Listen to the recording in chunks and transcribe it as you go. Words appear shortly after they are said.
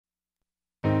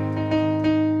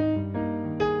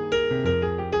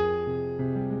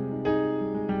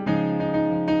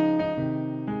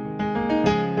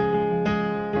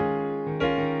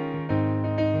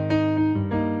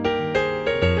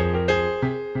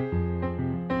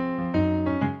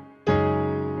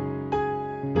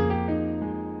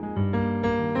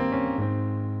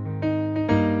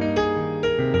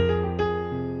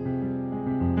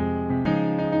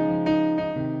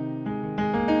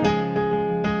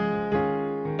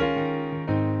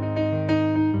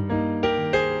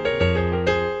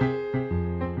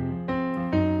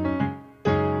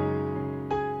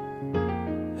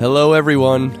Hello,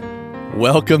 everyone.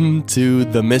 Welcome to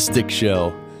The Mystic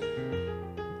Show.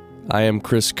 I am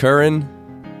Chris Curran,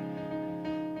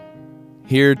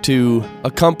 here to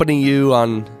accompany you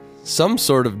on some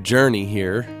sort of journey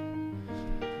here,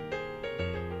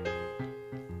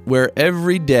 where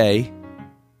every day,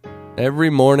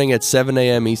 every morning at 7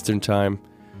 a.m. Eastern Time,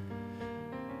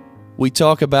 we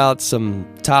talk about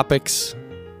some topics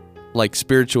like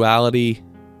spirituality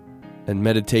and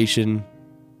meditation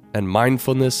and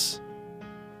mindfulness.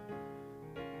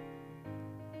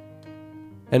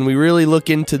 And we really look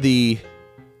into the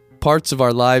parts of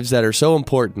our lives that are so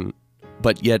important,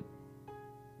 but yet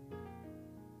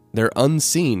they're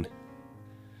unseen.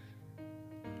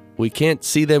 We can't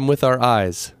see them with our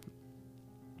eyes,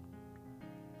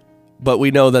 but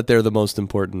we know that they're the most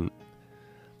important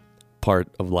part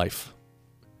of life.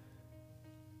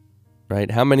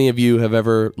 Right? How many of you have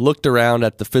ever looked around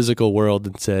at the physical world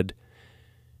and said,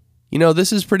 you know,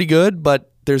 this is pretty good,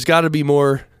 but there's got to be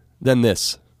more than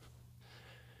this?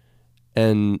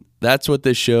 And that's what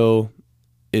this show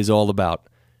is all about.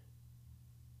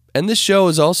 And this show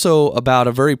is also about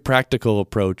a very practical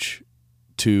approach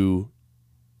to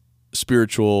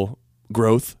spiritual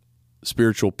growth,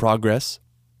 spiritual progress,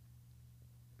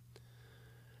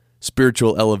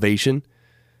 spiritual elevation.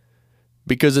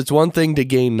 Because it's one thing to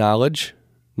gain knowledge.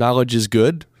 Knowledge is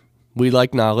good. We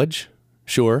like knowledge,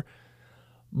 sure.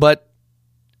 But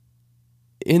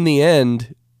in the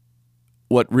end,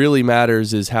 what really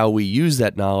matters is how we use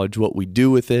that knowledge, what we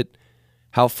do with it,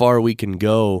 how far we can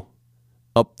go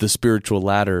up the spiritual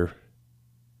ladder.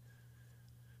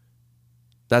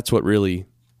 That's what really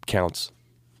counts.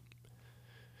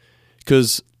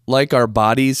 Because like our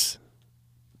bodies,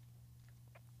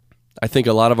 I think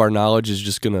a lot of our knowledge is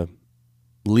just going to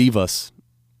leave us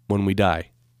when we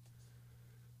die.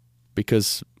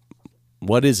 Because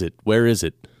what is it? Where is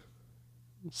it?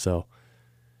 So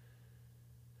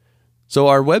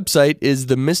our website is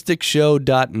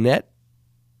themysticshow.net.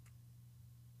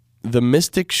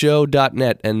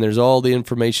 Themysticshow.net, and there's all the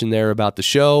information there about the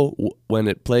show, when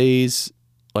it plays,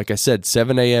 like I said,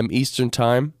 7 a.m. Eastern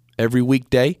Time every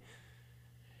weekday.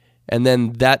 And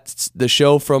then that's the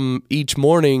show from each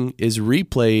morning is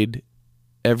replayed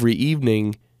every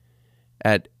evening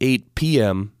at 8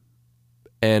 p.m.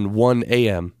 and 1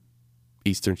 a.m.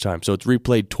 Eastern Time. So it's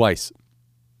replayed twice.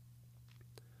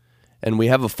 And we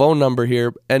have a phone number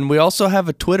here, and we also have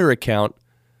a Twitter account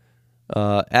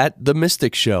at The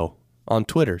Mystic Show on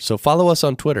Twitter. So follow us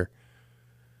on Twitter.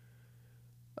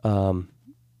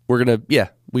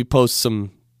 We post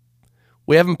some.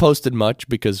 We haven't posted much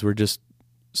because we're just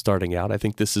starting out. I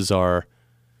think this is our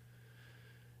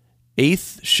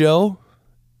 8th show,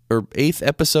 or 8th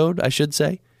episode, I should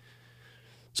say.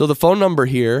 So the phone number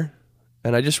here,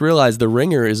 and I just realized the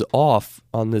ringer is off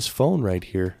on this phone right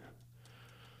here.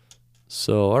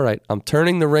 So, all right, I'm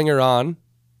turning the ringer on.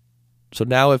 So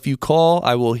now if you call,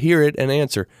 I will hear it and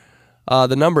answer.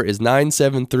 The number is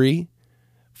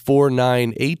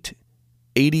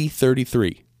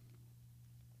 973-498-8033.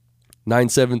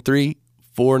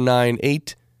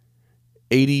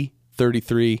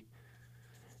 973-498-8033.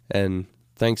 And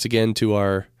thanks again to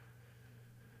our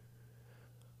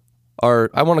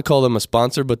I want to call them a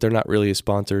sponsor, but they're not really a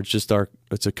sponsor.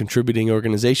 It's a contributing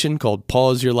organization called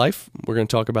Pause Your Life. We're going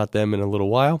to talk about them in a little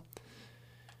while.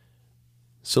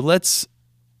 So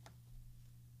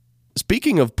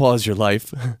speaking of Pause Your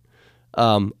Life,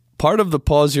 part of the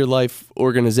Pause Your Life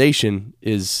organization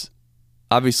is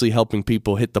obviously helping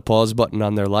people hit the pause button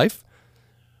on their life.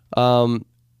 And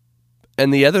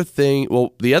the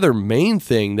other main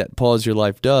thing that Pause Your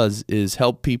Life does is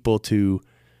help people to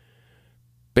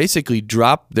basically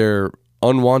drop their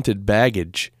unwanted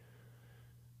baggage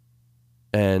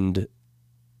and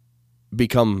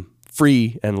become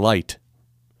free and light,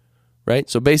 right?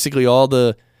 So basically all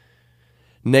the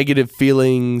negative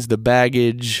feelings, the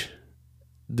baggage,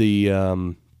 the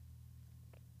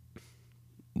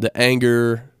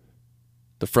anger,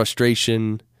 the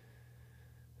frustration,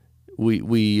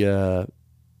 we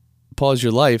Pause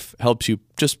Your Life helps you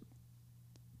just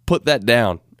put that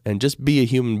down and just be a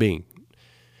human being.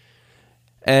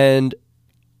 And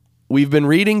we've been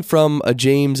reading from a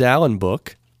James Allen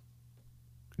book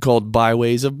called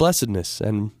Byways of Blessedness.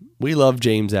 And we love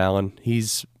James Allen.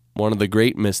 He's one of the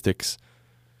great mystics.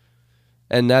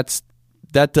 And that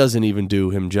doesn't even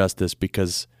do him justice,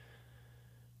 because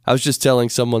I was just telling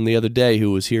someone the other day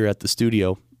who was here at the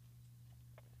studio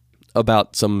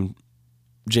about some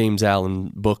James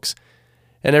Allen books.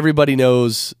 And everybody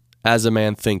knows As a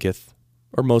Man Thinketh,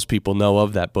 or most people know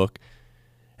of that book.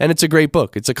 And it's a great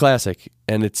book. It's a classic.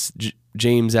 And it's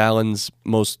James Allen's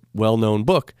most well-known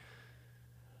book.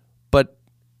 But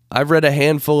I've read a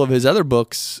handful of his other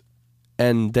books,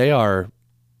 and they are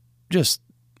just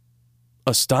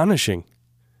astonishing.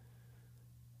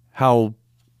 How,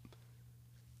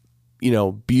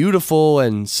 beautiful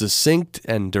and succinct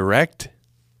and direct,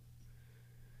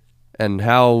 and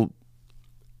how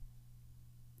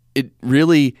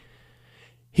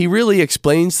he really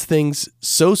explains things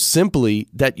so simply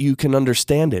that you can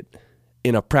understand it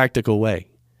in a practical way.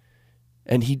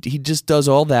 And he just does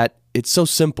all that. It's so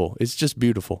simple. It's just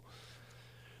beautiful.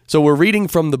 So we're reading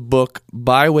from the book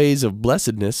Byways of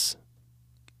Blessedness,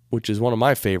 which is one of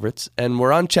my favorites. And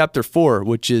we're on chapter 4,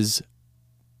 which is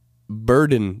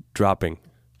burden dropping.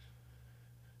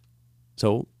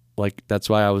 So, that's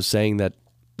why I was saying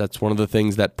that's one of the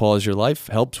things that Pause Your Life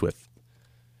helps with.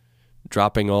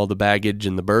 Dropping all the baggage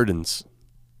and the burdens.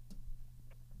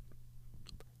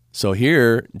 So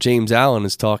here, James Allen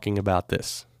is talking about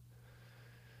this.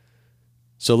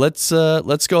 So let's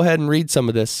go ahead and read some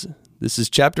of this. This is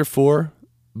chapter 4,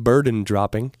 Burden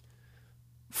Dropping,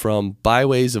 from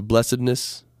Byways of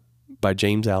Blessedness by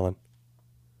James Allen.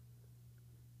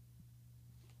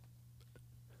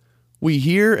 We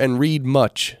hear and read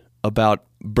much about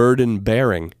burden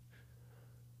bearing,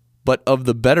 but of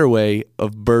the better way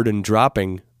of burden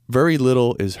dropping, very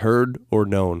little is heard or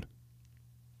known.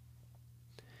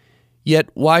 Yet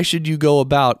why should you go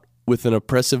about with an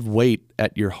oppressive weight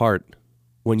at your heart,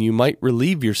 when you might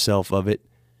relieve yourself of it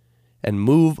and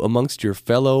move amongst your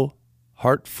fellow,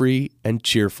 heart-free and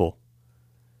cheerful?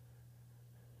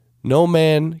 No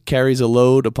man carries a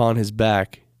load upon his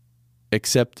back,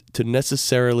 except to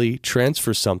necessarily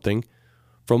transfer something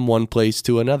from one place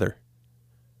to another.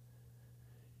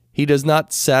 He does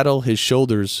not saddle his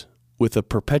shoulders with a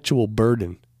perpetual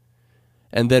burden,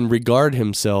 and then regard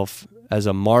himself as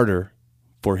a martyr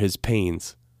for his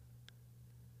pains.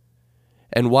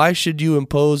 And why should you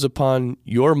impose upon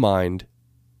your mind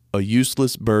a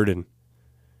useless burden,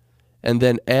 and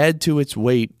then add to its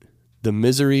weight the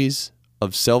miseries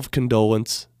of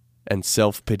self-condolence and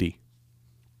self-pity?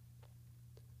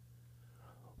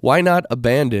 Why not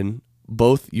abandon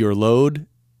both your load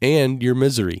and your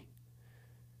misery,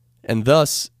 and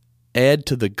thus add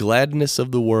to the gladness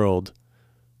of the world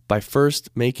by first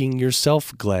making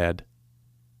yourself glad?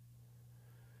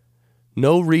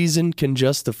 No reason can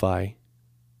justify,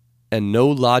 and no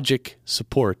logic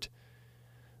support,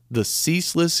 the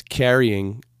ceaseless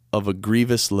carrying of a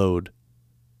grievous load.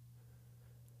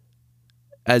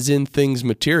 As in things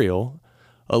material,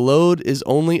 a load is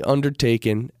only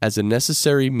undertaken as a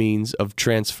necessary means of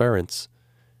transference,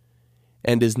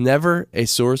 and is never a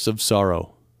source of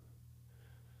sorrow.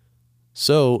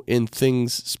 So, in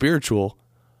things spiritual,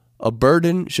 a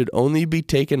burden should only be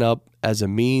taken up as a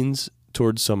means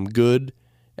toward some good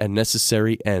and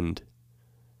necessary end,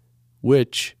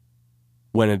 which,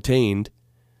 when attained,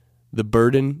 the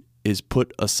burden is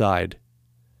put aside.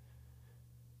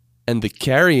 And the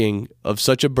carrying of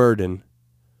such a burden,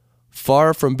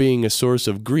 far from being a source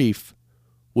of grief,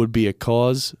 would be a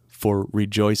cause for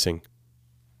rejoicing.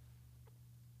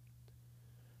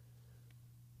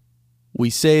 We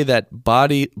say that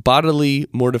bodily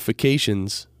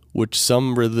mortifications, which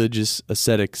some religious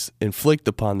ascetics inflict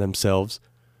upon themselves,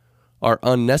 are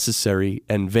unnecessary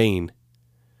and vain,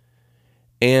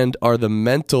 and are the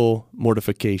mental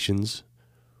mortifications,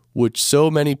 which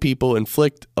so many people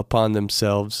inflict upon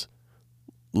themselves,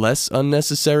 less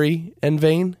unnecessary and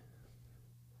vain?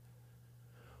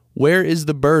 Where is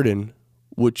the burden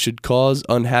which should cause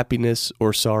unhappiness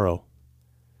or sorrow?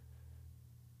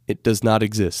 It does not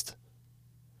exist.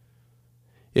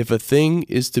 If a thing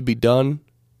is to be done,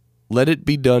 let it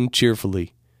be done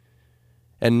cheerfully,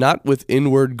 and not with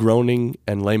inward groaning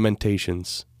and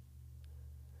lamentations.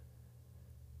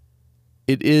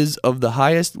 It is of the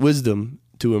highest wisdom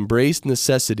to embrace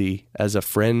necessity as a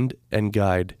friend and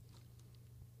guide.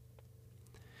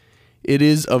 It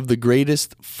is of the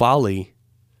greatest folly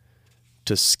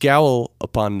to scowl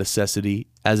upon necessity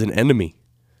as an enemy,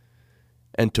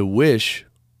 and to wish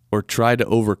or try to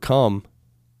overcome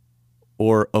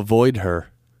or avoid her.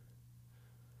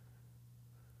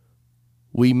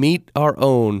 We meet our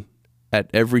own at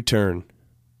every turn,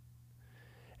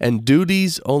 and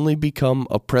duties only become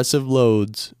oppressive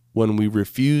loads when we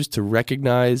refuse to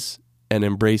recognize and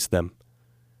embrace them.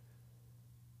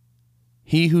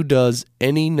 He who does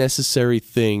any necessary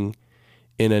thing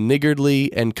in a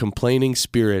niggardly and complaining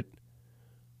spirit,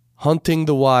 hunting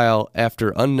the while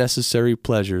after unnecessary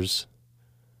pleasures,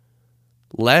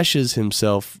 lashes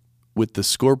himself with the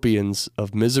scorpions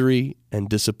of misery and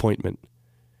disappointment,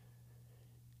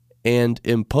 and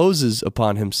imposes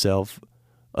upon himself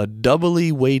a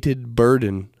doubly weighted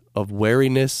burden of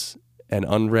weariness and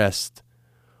unrest,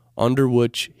 under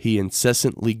which he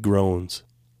incessantly groans.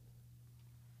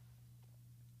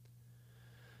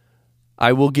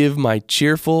 I will give my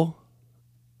cheerful,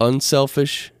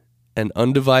 unselfish, and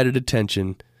undivided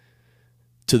attention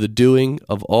to the doing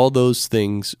of all those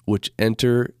things which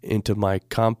enter into my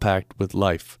compact with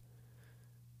life.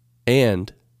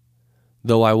 And,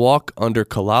 though I walk under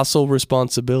colossal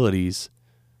responsibilities,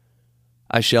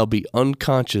 I shall be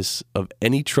unconscious of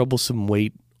any troublesome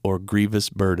weight or grievous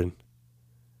burden.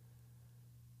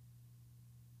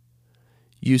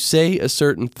 You say a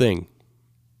certain thing,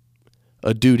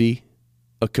 a duty,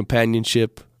 a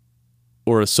companionship,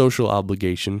 or a social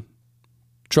obligation,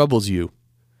 troubles you,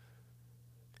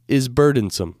 is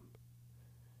burdensome,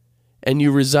 and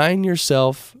you resign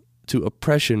yourself to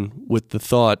oppression with the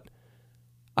thought,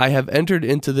 I have entered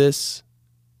into this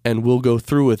and will go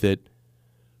through with it,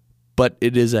 but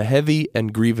it is a heavy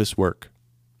and grievous work.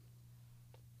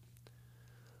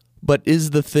 But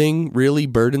is the thing really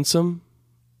burdensome,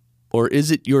 or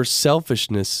is it your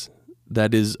selfishness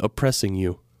that is oppressing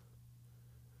you?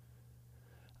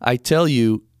 I tell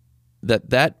you that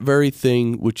that very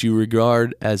thing which you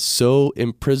regard as so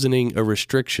imprisoning a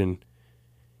restriction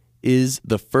is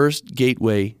the first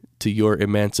gateway to your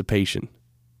emancipation.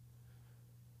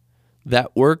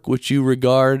 That work which you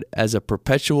regard as a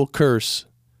perpetual curse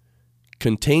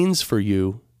contains for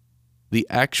you the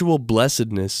actual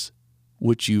blessedness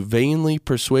which you vainly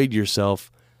persuade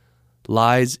yourself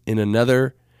lies in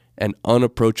another and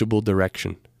unapproachable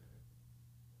direction.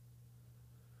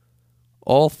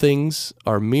 All things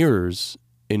are mirrors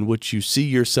in which you see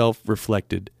yourself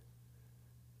reflected,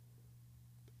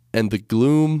 and the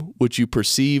gloom which you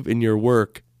perceive in your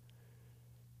work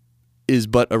is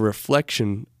but a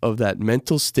reflection of that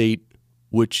mental state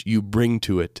which you bring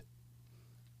to it.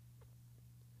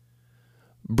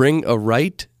 Bring a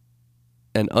right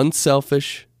and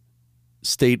unselfish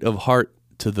state of heart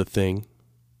to the thing,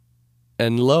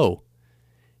 and lo,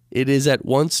 it is at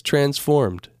once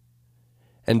transformed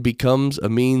and becomes a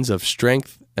means of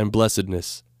strength and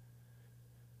blessedness,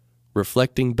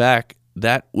 reflecting back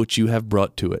that which you have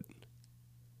brought to it.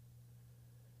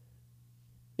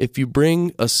 If you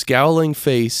bring a scowling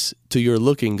face to your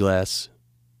looking glass,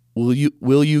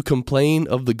 will you complain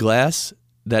of the glass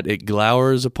that it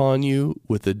glowers upon you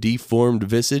with a deformed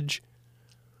visage?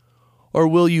 Or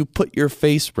will you put your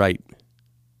face right,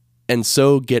 and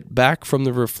so get back from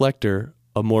the reflector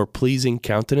a more pleasing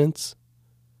countenance?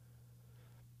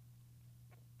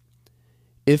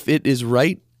 If it is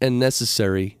right and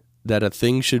necessary that a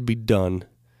thing should be done,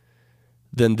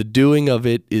 then the doing of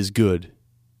it is good,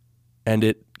 and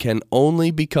it can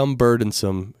only become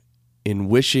burdensome in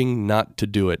wishing not to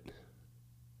do it.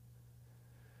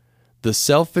 The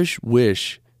selfish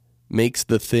wish makes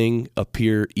the thing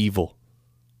appear evil.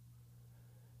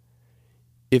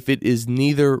 If it is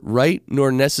neither right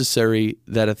nor necessary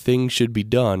that a thing should be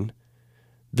done,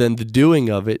 then the doing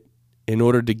of it in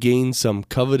order to gain some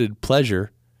coveted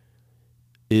pleasure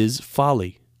is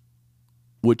folly,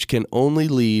 which can only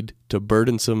lead to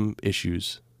burdensome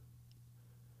issues.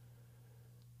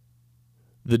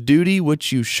 The duty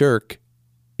which you shirk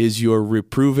is your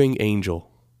reproving angel.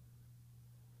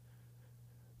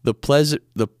 The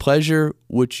pleasure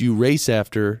which you race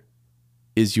after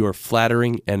is your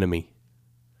flattering enemy.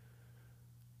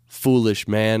 Foolish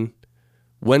man,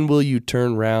 when will you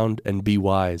turn round and be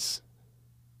wise?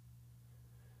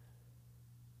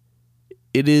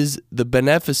 It is the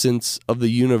beneficence of the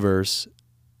universe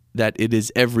that it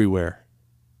is everywhere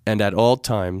and at all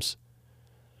times,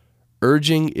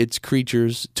 urging its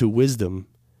creatures to wisdom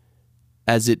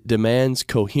as it demands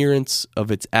coherence of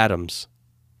its atoms.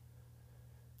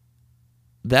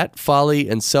 That folly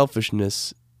and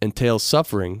selfishness entail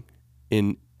suffering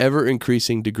in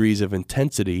ever-increasing degrees of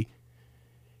intensity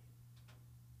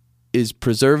is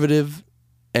preservative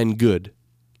and good.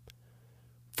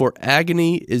 For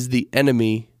agony is the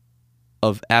enemy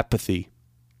of apathy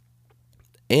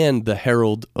and the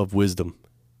herald of wisdom.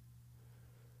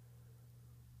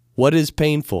 What is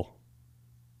painful?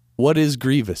 What is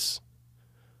grievous?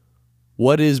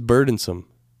 What is burdensome?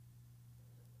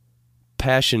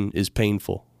 Passion is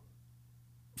painful.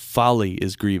 Folly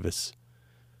is grievous.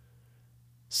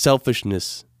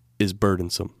 Selfishness is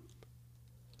burdensome.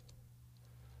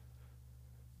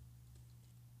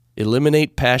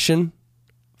 Eliminate passion,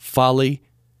 folly,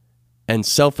 and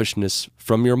selfishness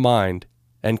from your mind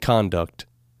and conduct,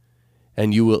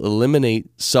 and you will eliminate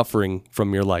suffering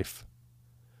from your life.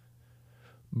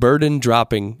 Burden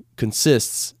dropping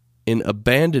consists in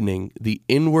abandoning the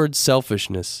inward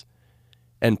selfishness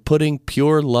and putting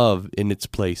pure love in its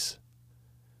place.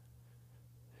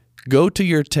 Go to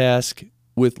your task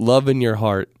with love in your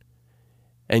heart,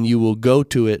 and you will go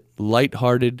to it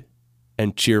light-hearted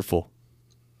and cheerful.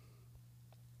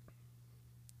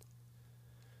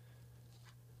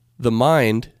 The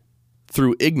mind,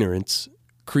 through ignorance,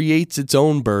 creates its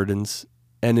own burdens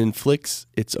and inflicts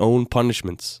its own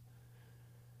punishments.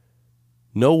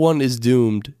 No one is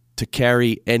doomed to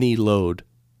carry any load.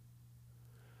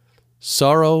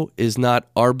 Sorrow is not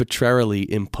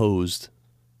arbitrarily imposed.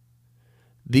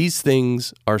 These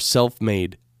things are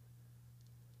self-made.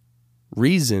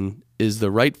 Reason is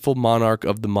the rightful monarch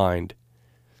of the mind,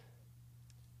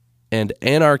 and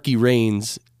anarchy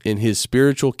reigns in his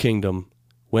spiritual kingdom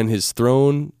when his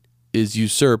throne is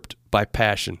usurped by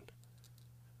passion.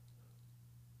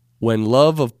 When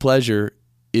love of pleasure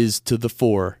is to the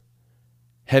fore,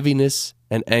 heaviness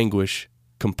and anguish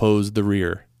compose the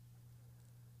rear.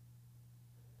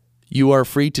 You are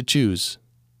free to choose.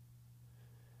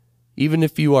 Even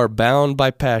if you are bound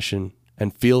by passion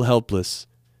and feel helpless,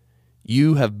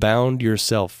 you have bound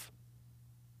yourself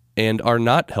and are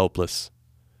not helpless.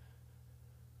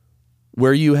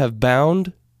 Where you have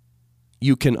bound,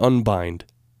 you can unbind.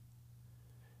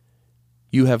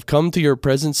 You have come to your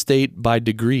present state by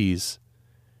degrees,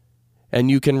 and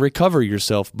you can recover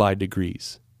yourself by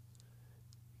degrees,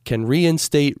 can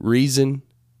reinstate reason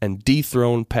and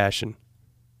dethrone passion.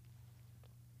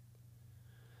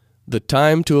 The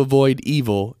time to avoid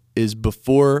evil is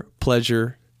before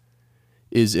pleasure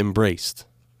is embraced.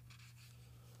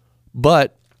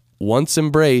 But once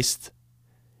embraced,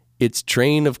 its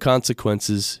train of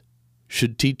consequences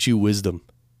should teach you wisdom.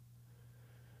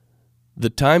 The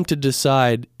time to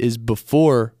decide is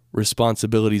before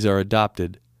responsibilities are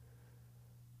adopted.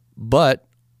 But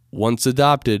once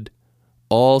adopted,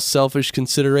 all selfish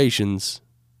considerations,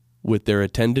 with their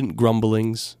attendant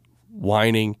grumblings,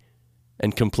 whining,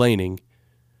 and complaining,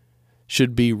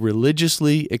 should be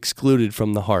religiously excluded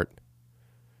from the heart.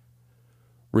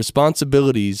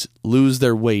 Responsibilities lose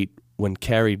their weight when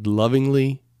carried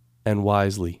lovingly and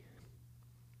wisely.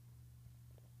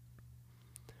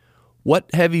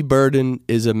 What heavy burden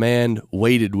is a man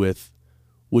weighted with,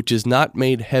 which is not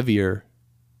made heavier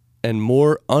and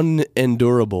more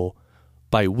unendurable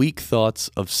by weak thoughts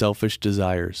of selfish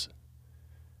desires?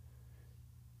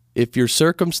 If your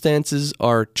circumstances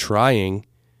are trying,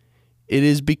 it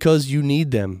is because you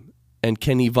need them and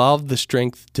can evolve the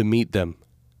strength to meet them.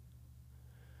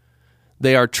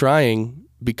 They are trying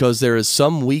because there is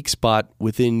some weak spot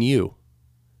within you,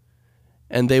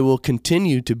 and they will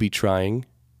continue to be trying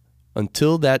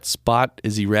until that spot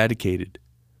is eradicated.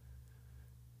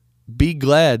 Be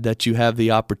glad that you have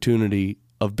the opportunity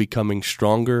of becoming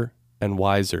stronger and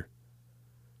wiser.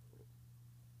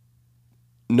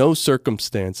 No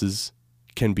circumstances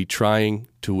can be trying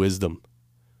to wisdom.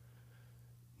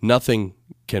 Nothing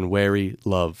can weary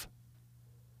love.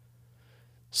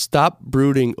 Stop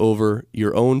brooding over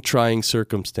your own trying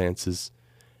circumstances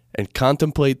and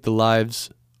contemplate the lives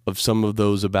of some of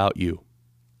those about you.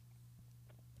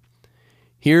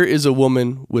 Here is a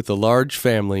woman with a large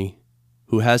family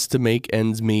who has to make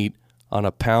ends meet on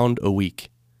 £1 a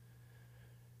week.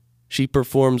 She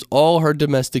performs all her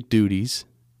domestic duties,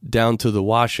 down to the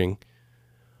washing,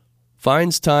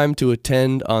 finds time to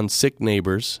attend on sick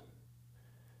neighbors,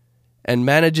 and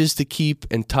manages to keep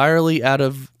entirely out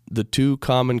of the two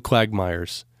common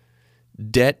quagmires,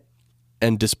 debt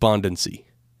and despondency.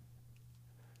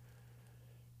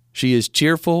 She is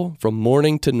cheerful from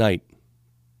morning to night,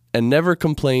 and never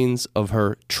complains of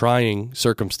her trying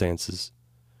circumstances.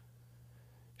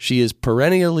 She is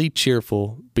perennially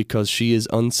cheerful because she is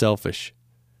unselfish.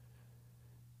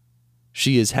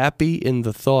 She is happy in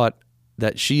the thought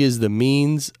that she is the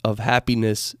means of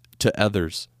happiness to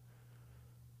others.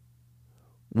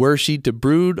 Were she to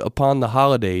brood upon the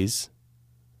holidays,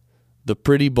 the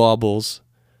pretty baubles,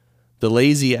 the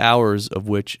lazy hours of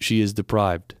which she is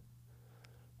deprived,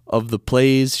 of the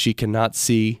plays she cannot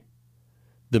see,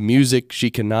 the music she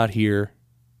cannot hear,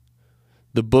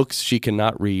 the books she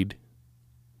cannot read,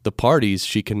 the parties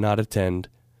she cannot attend,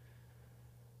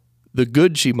 the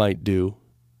good she might do,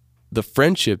 the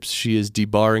friendships she is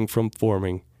debarring from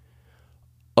forming,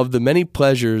 of the many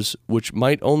pleasures which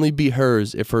might only be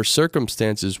hers if her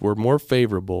circumstances were more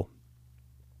favorable.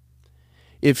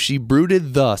 If she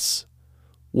brooded thus,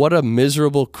 what a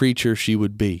miserable creature she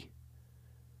would be.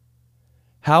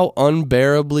 How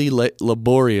unbearably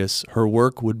laborious her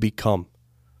work would become.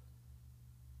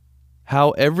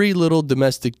 How every little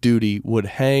domestic duty would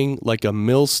hang like a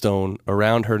millstone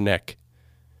around her neck,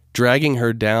 dragging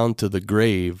her down to the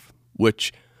grave,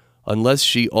 which, unless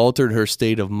she altered her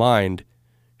state of mind,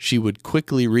 she would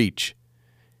quickly reach,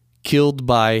 killed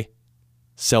by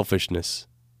selfishness.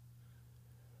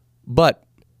 But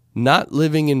not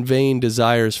living in vain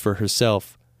desires for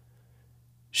herself,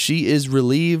 she is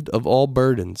relieved of all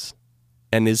burdens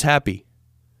and is happy.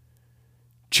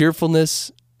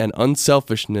 Cheerfulness and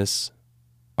unselfishness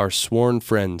are sworn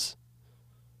friends.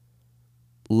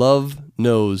 Love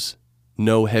knows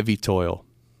no heavy toil.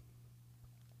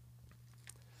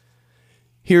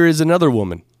 Here is another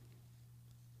woman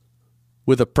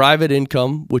with a private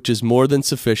income which is more than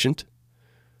sufficient,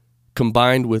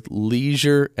 combined with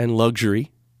leisure and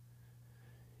luxury.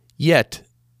 Yet,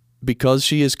 because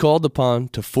she is called upon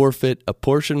to forfeit a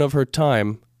portion of her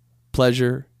time,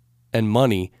 pleasure, and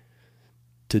money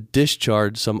to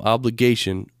discharge some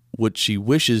obligation which she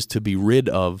wishes to be rid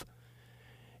of,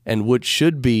 and which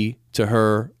should be to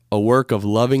her a work of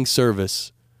loving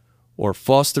service, or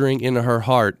fostering in her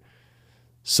heart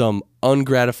some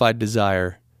ungratified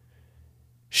desire,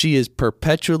 she is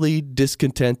perpetually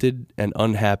discontented and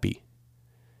unhappy,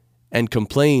 and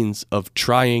complains of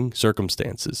trying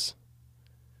circumstances.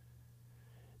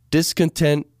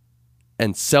 Discontent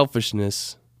and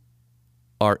selfishness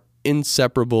are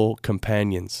inseparable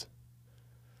companions.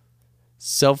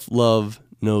 Self-love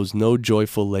knows no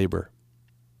joyful labor.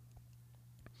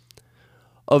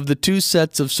 Of the two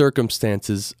sets of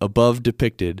circumstances above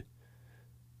depicted,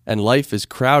 and life is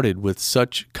crowded with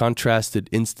such contrasted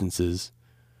instances,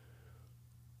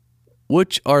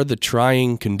 which are the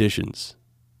trying conditions?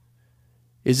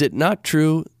 Is it not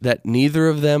true that neither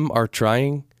of them are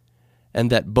trying, and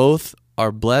that both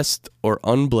are blessed or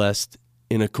unblessed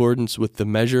in accordance with the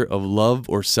measure of love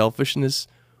or selfishness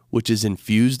which is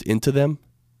infused into them?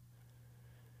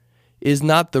 Is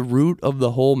not the root of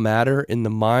the whole matter in the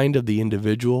mind of the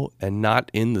individual and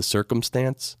not in the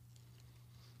circumstance?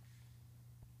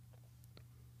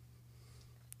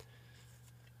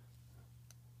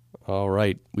 All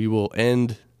right, we will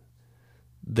end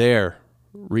there,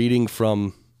 reading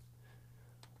from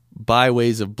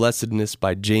Byways of Blessedness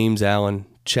by James Allen,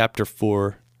 chapter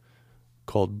 4,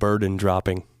 called Burden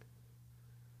Dropping.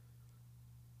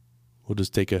 We'll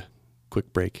just take a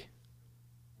quick break.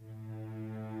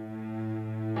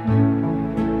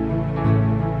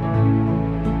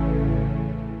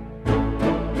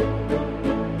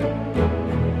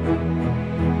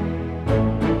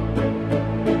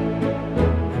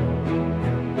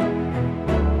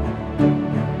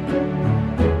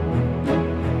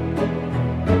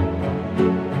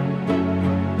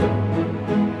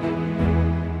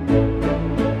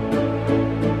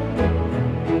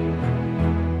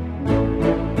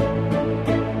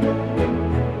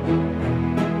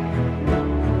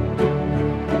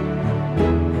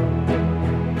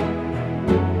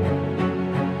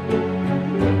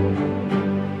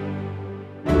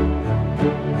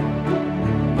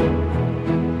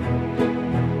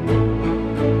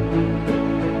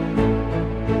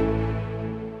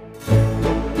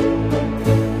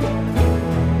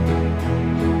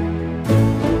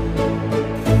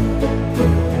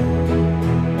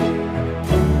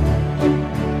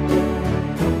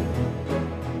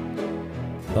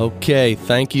 Okay,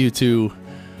 thank you to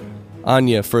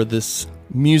Anya for this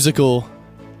musical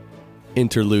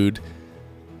interlude.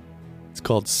 It's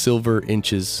called Silver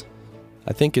Inches.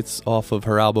 I think it's off of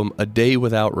her album A Day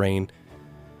Without Rain.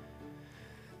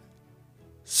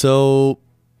 So,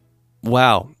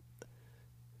 wow.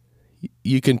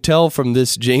 You can tell from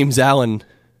this James Allen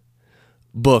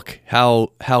book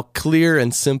how clear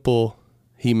and simple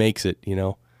he makes it, you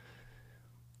know.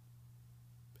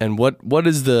 And what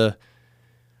is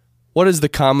the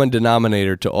common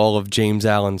denominator to all of James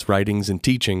Allen's writings and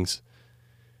teachings?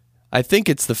 I think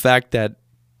it's the fact that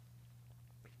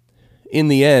in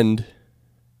the end,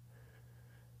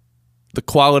 the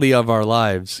quality of our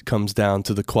lives comes down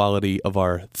to the quality of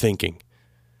our thinking.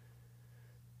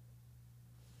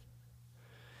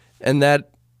 And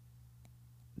that,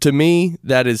 to me,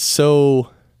 that is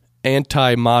so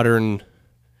anti-modern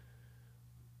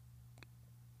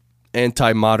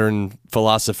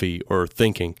philosophy or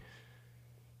thinking.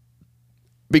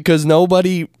 Because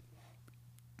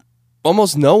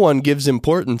almost no one gives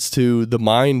importance to the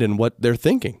mind and what they're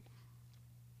thinking.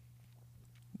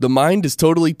 The mind is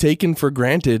totally taken for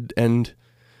granted, and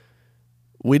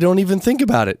we don't even think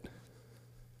about it.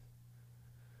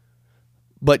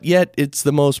 But yet, it's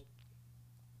the most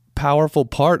powerful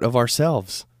part of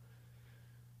ourselves.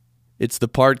 It's the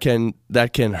part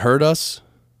that can hurt us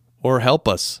or help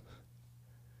us.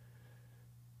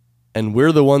 And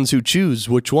we're the ones who choose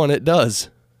which one it does.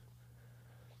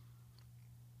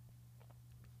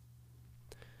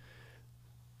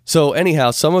 So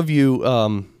anyhow, some of you,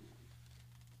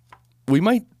 we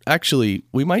might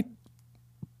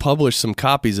publish some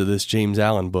copies of this James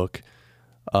Allen book.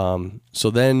 So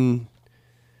then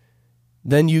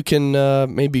you can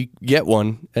maybe get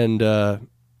one and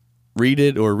read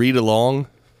it or read along.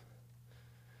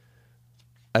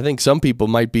 I think some people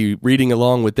might be reading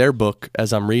along with their book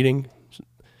as I'm reading.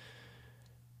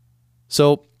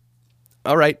 So,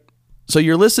 all right. So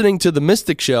you're listening to The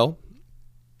Mystic Show,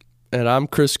 and I'm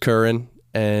Chris Curran,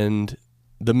 and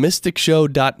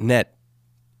themysticshow.net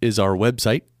is our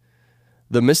website,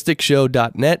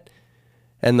 themysticshow.net,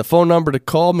 and the phone number to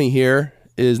call me here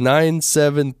is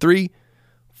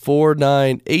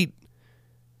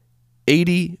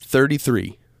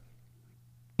 973-498-8033.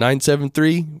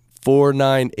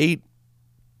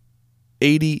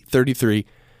 973-498-8033.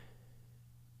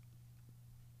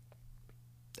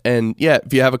 And yeah,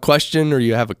 if you have a question or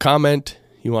you have a comment,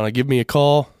 you want to give me a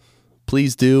call,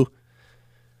 please do.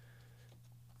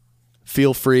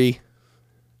 Feel free.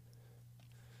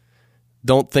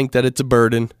 Don't think that it's a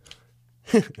burden.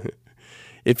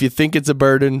 If you think it's a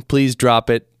burden, please drop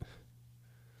it.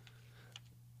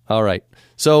 All right.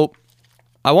 So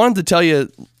I wanted to tell you a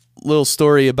little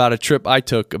story about a trip I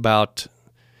took about,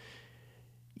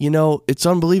 it's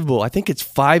unbelievable. I think it's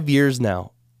 5 years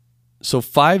now. So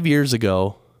 5 years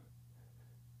ago,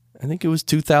 I think it was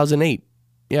 2008.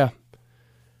 Yeah.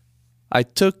 I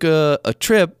took a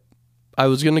trip. I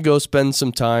was going to go spend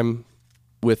some time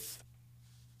with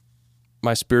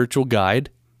my spiritual guide.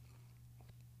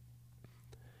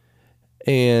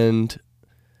 And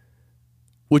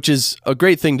which is a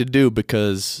great thing to do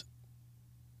because,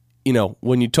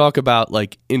 when you talk about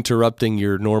like interrupting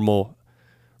your normal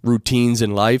routines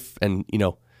in life and,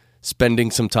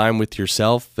 spending some time with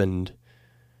yourself and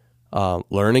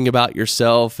learning about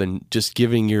yourself and just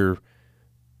giving your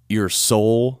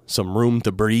soul some room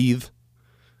to breathe.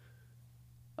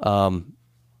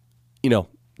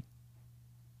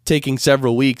 Taking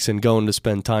several weeks and going to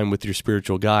spend time with your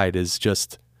spiritual guide is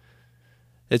just,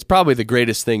 it's probably the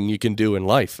greatest thing you can do in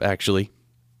life, actually.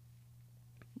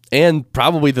 And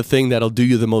probably the thing that'll do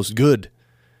you the most good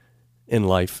in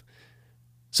life.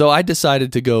 So I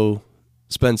decided to go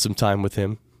spend some time with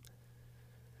him.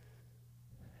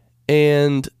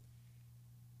 And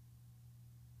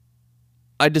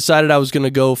I decided I was going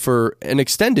to go for an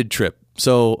extended trip.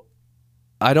 So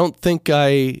I don't think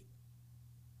I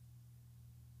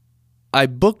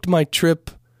booked my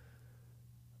trip.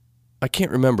 I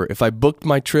can't remember if I booked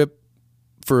my trip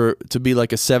to be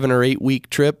like a 7 or 8 week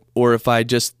trip, or if I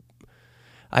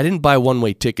didn't buy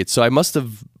one-way tickets. So I must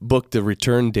have booked a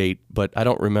return date, but I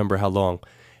don't remember how long.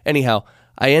 Anyhow,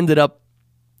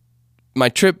 my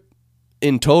trip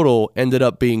in total ended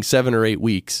up being 7 or 8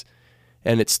 weeks,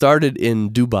 and it started in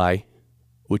Dubai,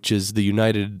 which is the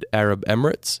United Arab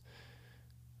Emirates,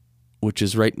 which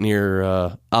is right near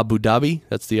Abu Dhabi.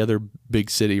 That's the other big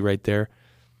city right there.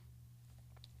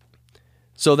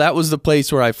 So that was the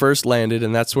place where I first landed,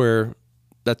 and that's where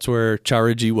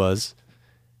Chariji was,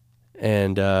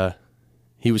 and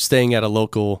he was staying at a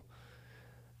local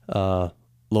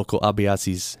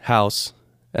Abhyasi's house,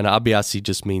 and Abhyasi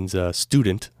just means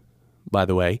student, by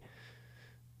the way,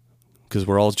 because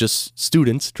we're all just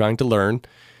students trying to learn.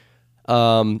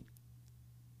 So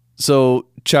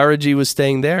Chariji was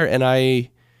staying there, and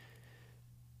I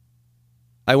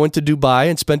went to Dubai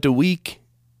and spent a week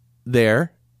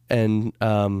there, and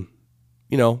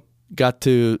got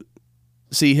to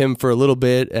see him for a little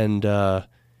bit and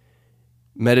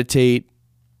meditate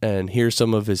and hear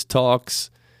some of his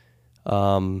talks.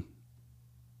 And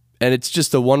it's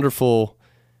just a wonderful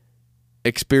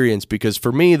experience because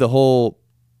for me, the whole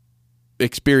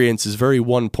experience is very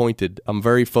one-pointed. I'm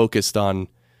very focused on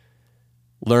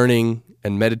learning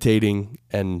and meditating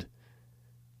and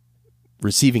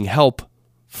receiving help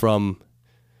from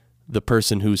the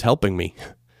person who's helping me.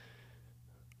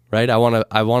 Right? I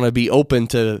want to be open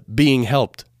to being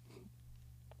helped.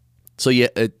 So yeah,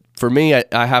 for me,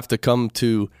 I have to come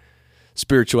to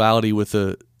spirituality with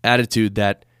the attitude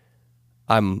that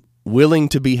I'm willing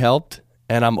to be helped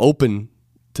and I'm open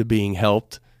to being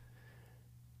helped.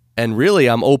 And really,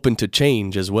 I'm open to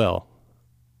change as well.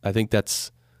 I think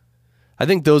those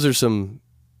are some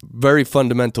very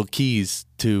fundamental keys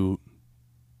to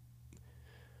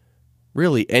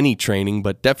really any training,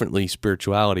 but definitely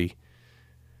spirituality.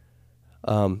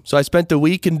 So I spent a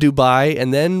week in Dubai,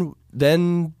 and then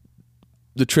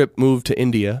the trip moved to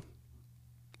India.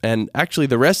 And actually,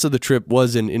 the rest of the trip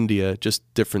was in India, just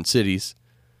different cities.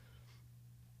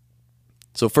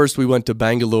 So first we went to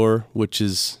Bangalore, which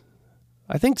is,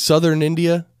 I think, southern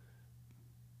India,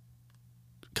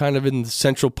 kind of in the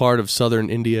central part of southern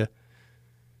India.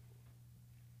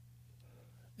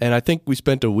 And I think we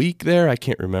spent a week there. I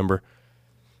can't remember.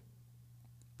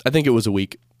 I think it was a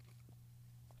week.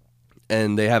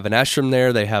 And they have an ashram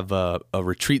there. They have a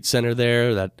retreat center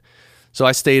there. So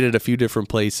I stayed at a few different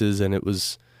places, and it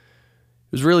was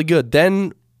really good.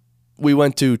 Then we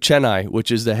went to Chennai,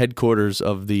 which is the headquarters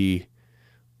of the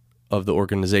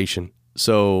organization.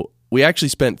 So we actually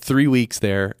spent 3 weeks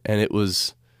there, and it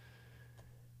was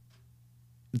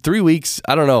 3 weeks.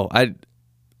 I don't know.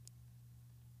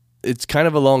 It's kind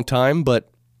of a long time, but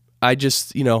I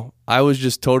just, I was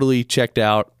just totally checked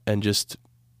out and just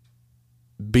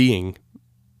being,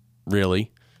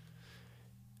 really.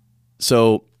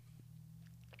 So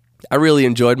I really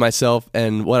enjoyed myself,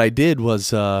 and what I did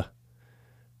was, I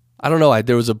don't know,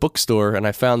 there was a bookstore, and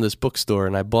I found this bookstore,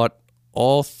 and I bought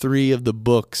all 3 of the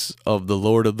books of The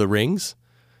Lord of the Rings.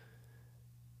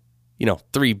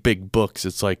 3 big books.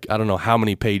 It's like, I don't know how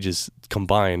many pages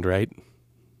combined, right?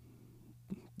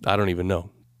 I don't even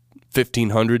know.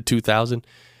 1,500, 2,000.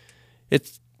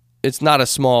 It's not a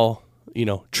small,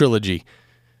 trilogy.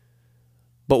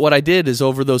 But what I did is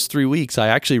over those 3 weeks, I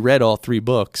actually read all 3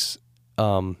 books.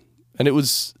 And it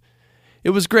was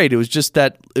great. It was just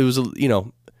that it was,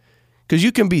 because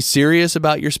you can be serious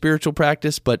about your spiritual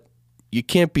practice, but you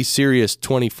can't be serious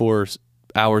 24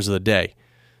 hours of the day.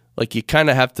 Like, you kind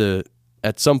of have to,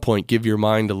 at some point, give your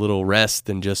mind a little rest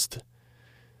and just,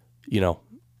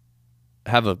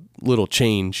 have a little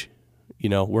change.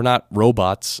 We're not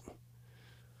robots.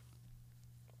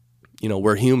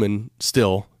 We're human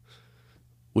still,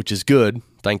 which is good,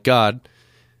 thank God.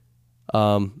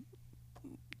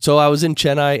 So I was in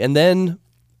Chennai, and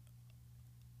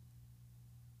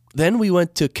then we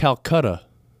went to Calcutta,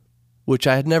 which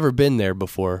I had never been there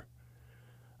before.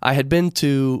 I had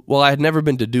never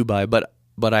been to Dubai,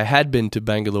 but I had been to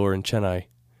Bangalore and Chennai.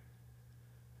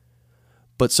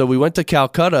 But so we went to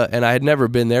Calcutta, and I had never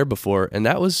been there before, and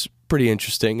that was pretty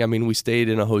interesting. I mean, we stayed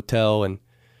in a hotel, and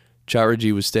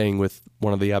Charaji was staying with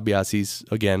one of the Abhyasis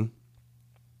again.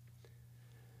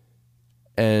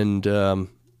 And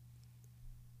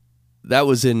that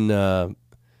was in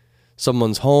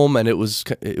someone's home, and it was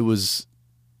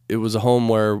a home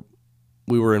where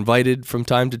we were invited from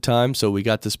time to time, so we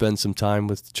got to spend some time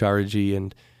with Charaji,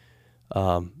 and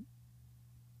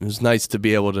it was nice to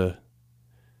be able to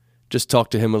just talk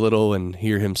to him a little and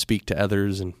hear him speak to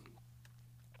others. And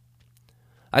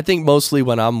I think mostly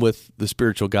when I'm with the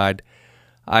spiritual guide,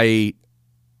 I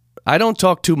don't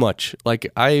talk too much.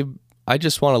 Like, I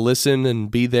just want to listen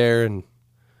and be there, and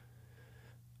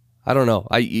I don't know.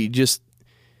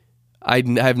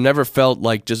 I've never felt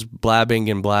like just blabbing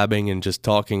and just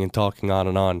talking on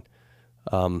and on.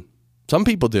 Some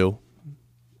people do.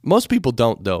 Most people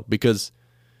don't, though, because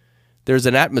there's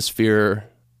an atmosphere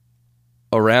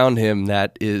around him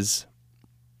that is,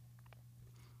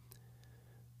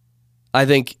 I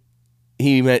think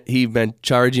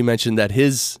Charaji mentioned that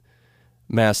his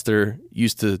master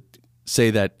used to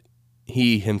say that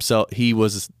he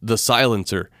was the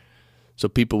silencer. So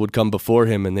people would come before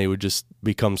him and they would just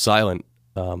become silent.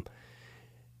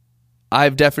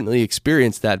 I've definitely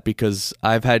experienced that because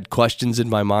I've had questions in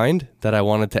my mind that I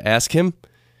wanted to ask him.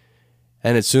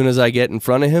 And as soon as I get in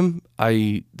front of him,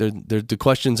 the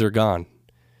questions are gone.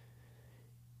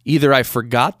 Either I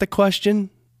forgot the question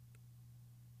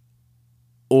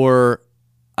or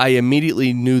I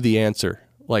immediately knew the answer.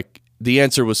 Like, the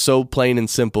answer was so plain and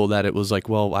simple that it was like,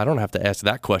 well, I don't have to ask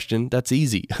that question. That's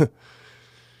easy.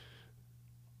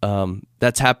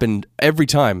 That's happened every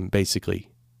time,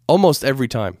 basically. Almost every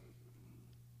time.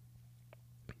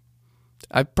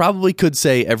 I probably could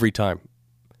say every time.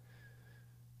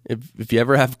 If you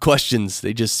ever have questions,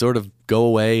 they just sort of go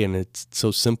away, and it's so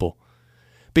simple.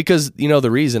 Because,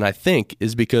 the reason, I think,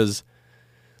 is because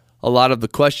a lot of the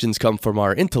questions come from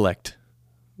our intellect,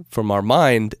 from our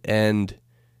mind, and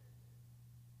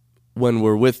when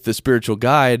we're with the spiritual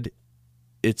guide,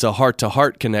 it's a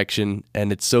heart-to-heart connection,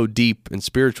 and it's so deep and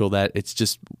spiritual that it's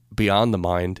just beyond the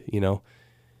mind,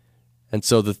 And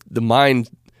so the mind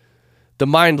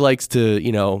likes to,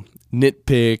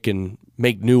 nitpick and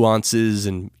make nuances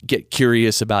and get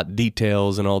curious about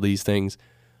details and all these things.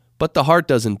 But the heart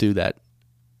doesn't do that.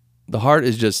 The heart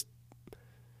is just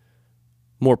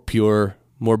more pure,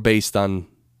 more based on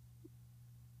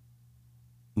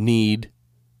need,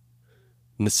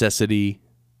 necessity,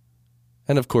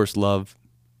 and of course love.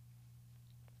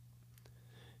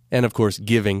 And of course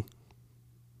giving,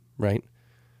 right?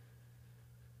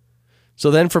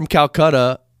 So then from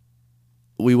Calcutta,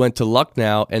 we went to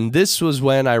Lucknow, and this was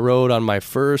when I rode on my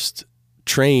first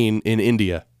train in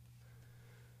India.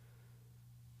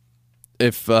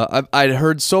 I'd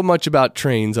heard so much about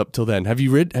trains up till then. Have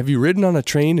you ridden on a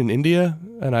train in India?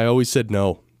 And I always said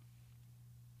no.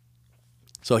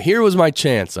 So here was my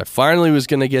chance. I finally was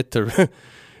going to get to,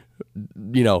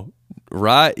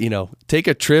 take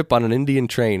a trip on an Indian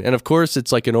train. And of course,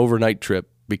 it's like an overnight trip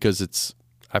because it's,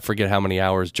 I forget how many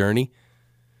hours journey,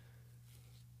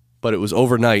 but it was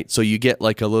overnight. So you get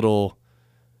like a little,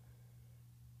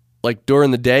 like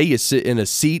during the day, you sit in a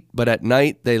seat, but at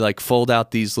night they like fold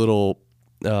out these little,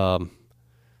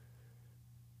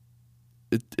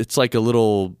 it's like a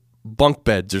little bunk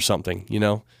beds or something,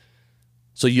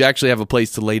 So you actually have a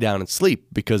place to lay down and sleep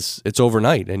because it's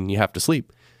overnight and you have to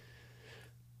sleep.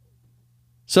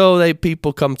 So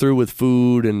people come through with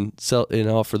food and sell and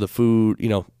offer the food,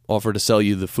 offer to sell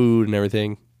you the food and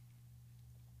everything.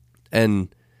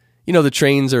 And the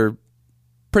trains are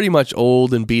pretty much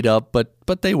old and beat up,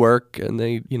 but they work and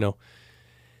they.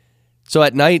 So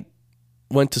at night,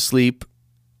 went to sleep,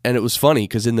 and it was funny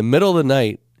because in the middle of the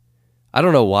night, I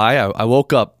don't know why, I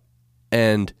woke up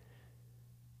and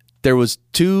there was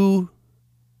 2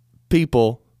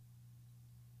 people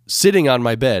sitting on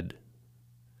my bed.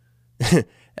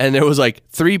 And there was like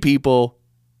 3 people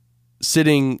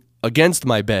sitting against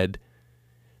my bed.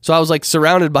 So I was like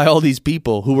surrounded by all these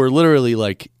people who were literally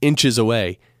like inches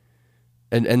away.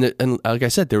 And like I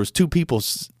said, there was 2 people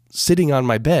sitting on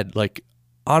my bed, like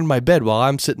on my bed while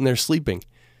I'm sitting there sleeping.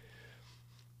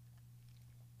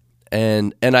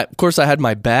 And of course I had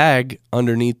my bag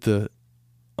underneath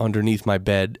my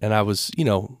bed, and I was,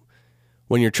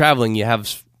 when you're traveling, you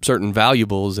have certain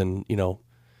valuables and,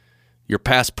 your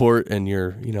passport and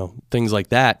your, things like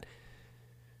that.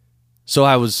 So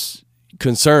I was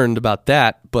concerned about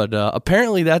that, but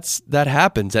apparently that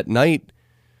happens at night.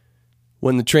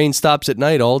 When the train stops at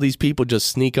night, all these people just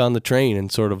sneak on the train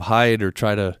and sort of hide or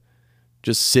try to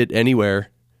just sit anywhere.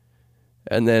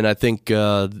 And then I think,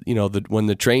 when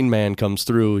the train man comes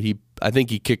through, I think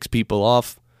he kicks people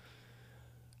off.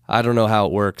 I don't know how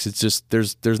it works. It's just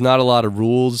there's not a lot of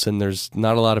rules, and there's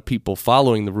not a lot of people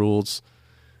following the rules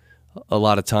a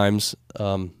lot of times.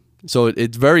 So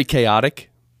it's very chaotic,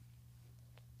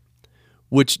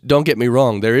 which, don't get me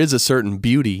wrong, there is a certain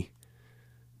beauty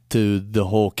to the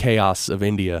whole chaos of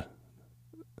India.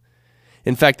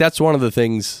 In fact, that's one of the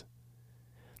things,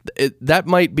 that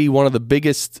might be one of the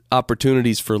biggest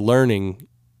opportunities for learning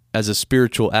as a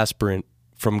spiritual aspirant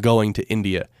from going to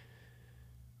India.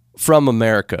 From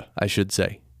America, I should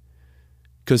say.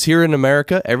 Because here in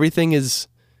America, everything is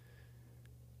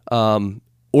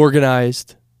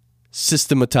organized,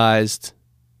 systematized,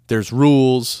 there's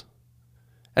rules,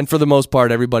 and for the most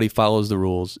part, everybody follows the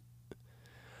rules.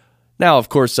 Now, of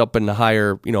course, up in the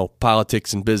higher,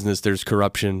 politics and business, there's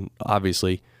corruption,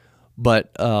 obviously.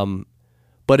 But in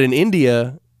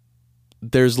India,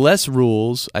 there's less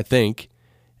rules, I think,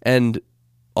 and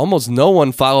almost no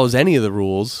one follows any of the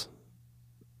rules.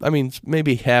 I mean,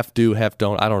 maybe half do, half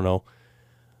don't. I don't know.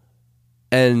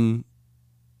 And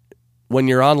when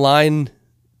you're online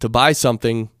to buy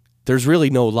something, there's really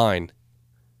no line.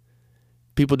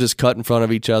 People just cut in front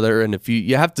of each other, and if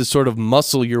you have to sort of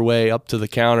muscle your way up to the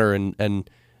counter and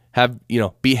have,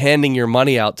 be handing your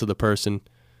money out to the person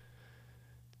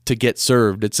to get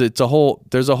served. There's a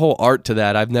whole art to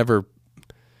that. I've never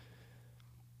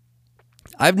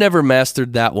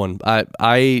mastered that one.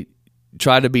 I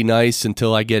try to be nice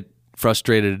until I get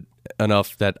frustrated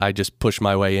enough that I just push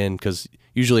my way in, because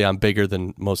usually I'm bigger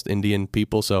than most Indian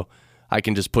people, so I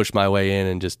can just push my way in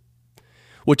and just,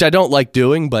 which I don't like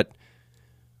doing, but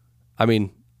I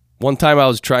mean, one time I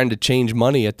was trying to change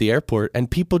money at the airport and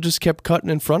people just kept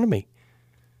cutting in front of me.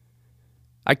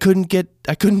 I couldn't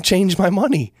change my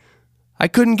money. I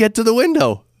couldn't get to the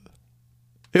window.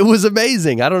 It was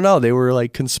amazing. I don't know. They were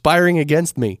like conspiring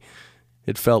against me.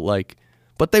 It felt like,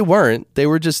 but they weren't. They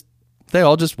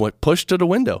all just went pushed to the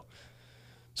window.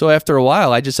 So after a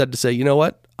while, I just had to say, you know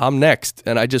what? I'm next.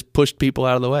 And I just pushed people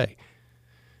out of the way.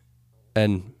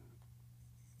 And,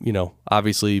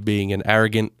 obviously being an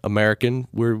arrogant American,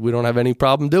 we don't have any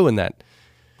problem doing that.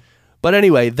 But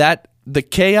anyway, the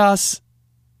chaos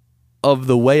of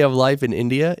the way of life in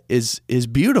India is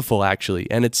beautiful, actually.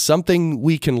 And it's something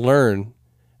we can learn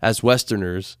as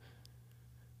Westerners.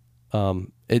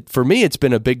 For me, it's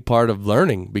been a big part of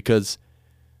learning, because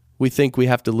we think we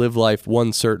have to live life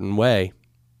one certain way.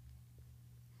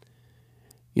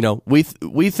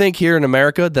 We think here in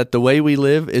America that the way we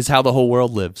live is how the whole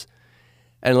world lives.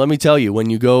 And let me tell you, when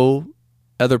you go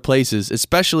other places,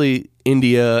 especially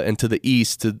India and to the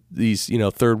east, to these,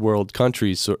 third world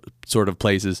countries sort of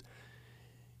places,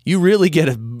 you really get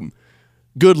a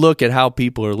good look at how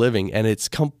people are living, and it's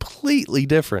completely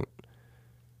different.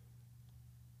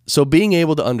 So being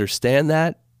able to understand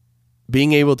that,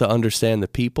 being able to understand the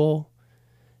people,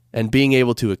 and being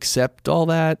able to accept all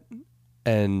that,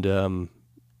 and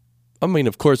I mean,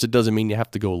 of course, it doesn't mean you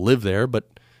have to go live there, but...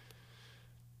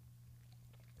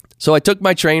 So I took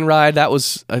my train ride. That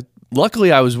was...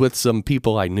 luckily, I was with some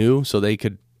people I knew, so they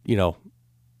could,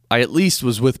 I at least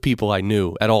was with people I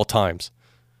knew at all times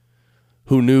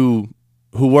who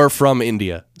were from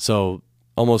India. So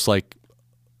almost like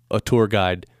a tour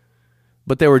guide,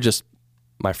 but they were just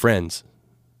my friends,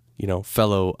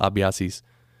 fellow Abhyasis.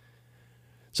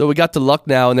 So we got to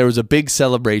Lucknow, and there was a big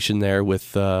celebration there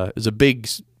with, it was a big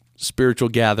spiritual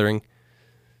gathering.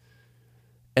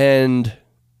 And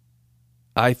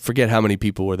I forget how many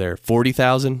people were there,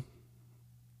 40,000?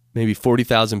 Maybe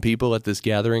 40,000 people at this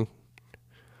gathering,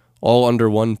 all under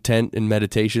one tent in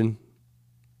meditation,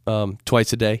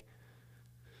 twice a day.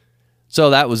 So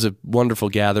that was a wonderful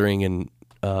gathering, and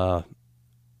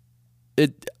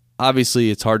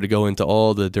it's hard to go into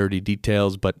all the dirty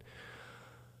details, but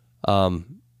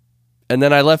and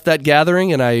then I left that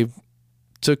gathering, and I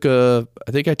took a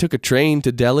train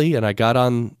to Delhi, and I got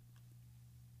on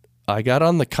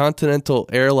the Continental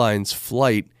Airlines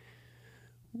flight,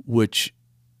 which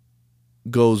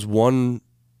goes one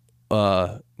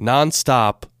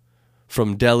nonstop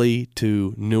from Delhi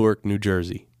to Newark, New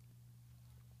Jersey.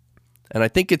 And I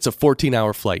think it's a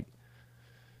 14-hour flight.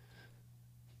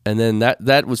 And then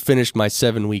that was finished my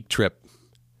 7-week trip.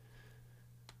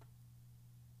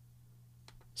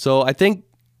 So I think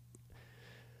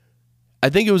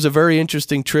it was a very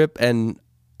interesting trip, and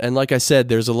like I said,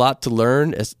 there's a lot to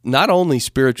learn, not only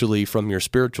spiritually from your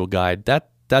spiritual guide,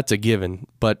 that's a given,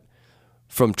 but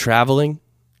from traveling.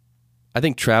 I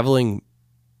think traveling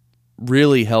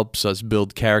really helps us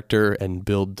build character and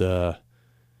build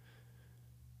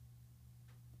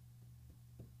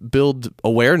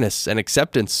awareness and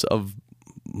acceptance of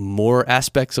more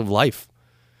aspects of life.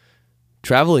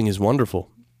 Traveling is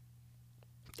wonderful.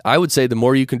 I would say the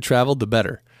more you can travel, the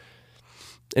better.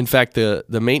 In fact, the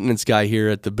maintenance guy here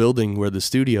at the building where the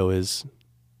studio is,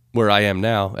 where I am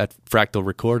now at Fractal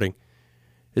Recording,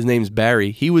 his name's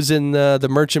Barry. He was in the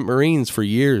Merchant Marines for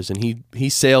years, and he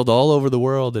sailed all over the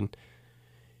world, and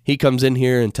he comes in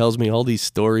here and tells me all these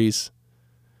stories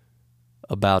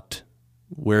about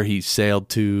where he sailed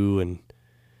to, and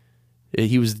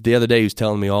the other day he was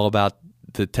telling me all about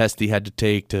the test he had to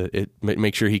take to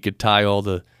make sure he could tie all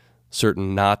the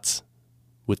certain knots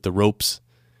with the ropes.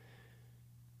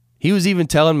 He was even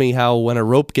telling me how when a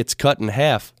rope gets cut in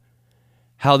half,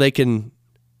 how they can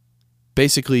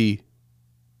basically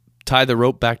tie the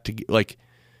rope back to, like,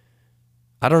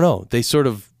 I don't know, they sort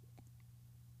of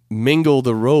mingle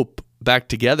the rope back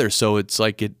together so it's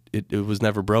like it was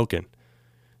never broken,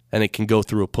 and it can go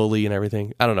through a pulley and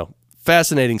everything. I don't know.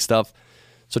 Fascinating stuff.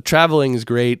 So traveling is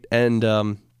great, and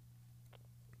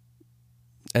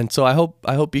so I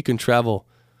hope you can travel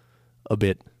a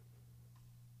bit.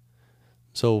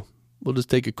 So we'll just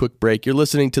take a quick break. You're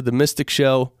listening to The Mystic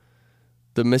Show,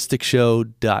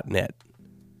 themysticshow.net.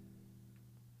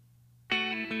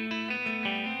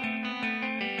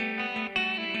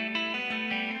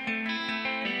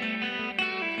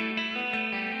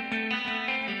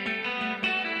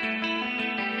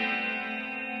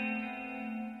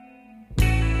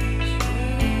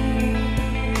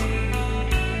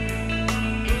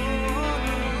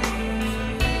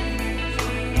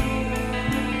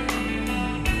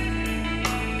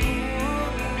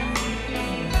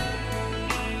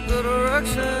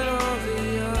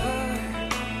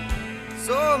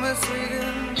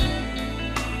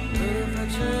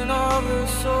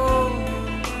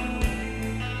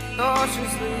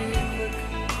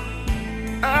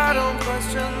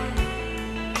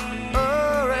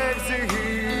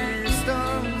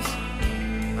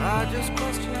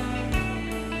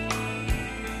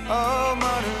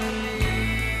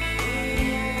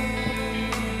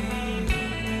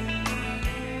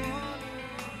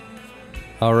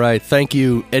 All right, thank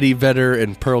you, Eddie Vedder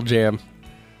and Pearl Jam.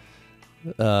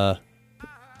 That's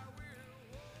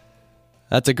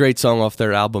a great song off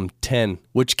their album 10,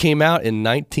 which came out in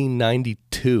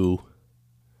 1992,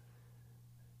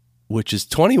 which is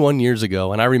 21 years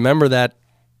ago. And I remember that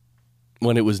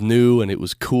when it was new and it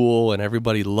was cool and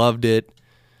everybody loved it.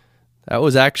 That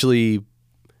was actually,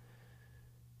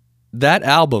 that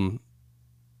album,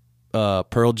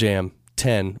 Pearl Jam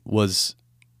 10, was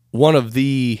one of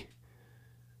the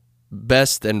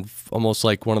best and almost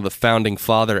like one of the founding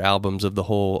father albums of the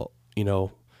whole,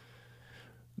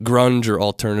 grunge or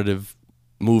alternative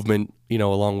movement,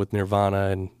 along with Nirvana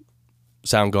and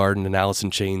Soundgarden and Alice in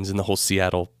Chains and the whole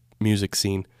Seattle music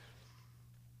scene.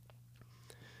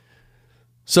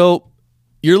 So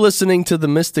you're listening to The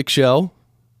Mystic Show,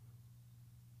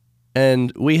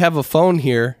 and we have a phone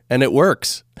here, and it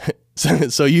works.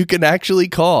 So you can actually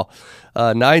call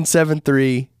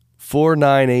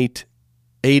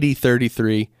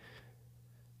 973-498-8033,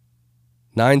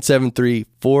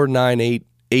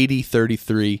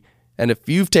 973-498-8033. And if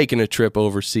you've taken a trip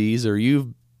overseas, or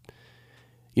you've,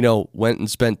 went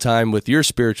and spent time with your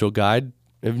spiritual guide,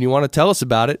 if you want to tell us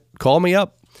about it, call me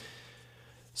up.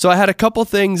 So I had a couple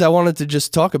things I wanted to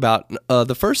just talk about.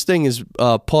 The first thing is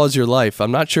Pause Your Life.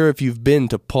 I'm not sure if you've been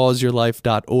to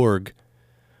pauseyourlife.org,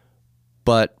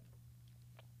 but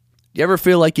you ever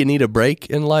feel like you need a break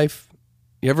in life?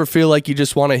 You ever feel like you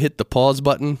just want to hit the pause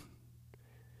button?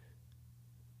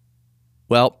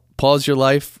 Well, Pause Your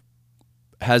Life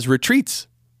has retreats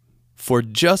for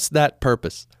just that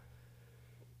purpose.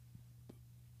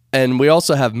 And we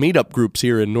also have meetup groups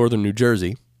here in northern New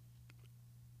Jersey,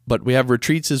 but we have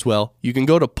retreats as well. You can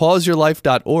go to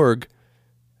pauseyourlife.org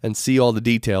and see all the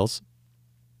details.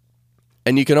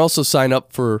 And you can also sign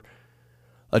up for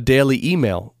a daily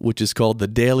email, which is called the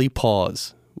Daily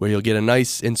Pause, where you'll get a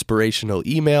nice inspirational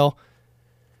email.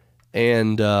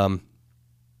 And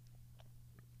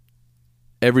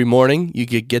every morning you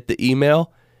could get the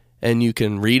email and you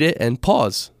can read it and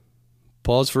pause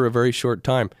for a very short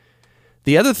time.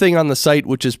 The other thing on the site,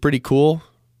 which is pretty cool,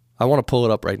 I want to pull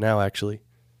it up right now, actually.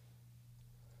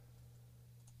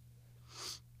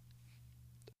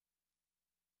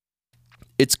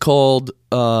 It's called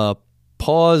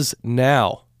Pause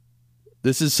Now.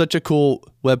 This is such a cool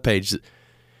webpage.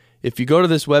 If you go to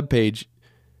this webpage,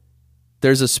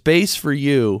 there's a space for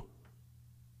you.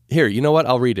 Here, you know what?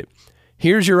 I'll read it.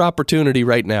 Here's your opportunity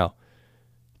right now.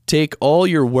 Take all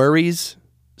your worries,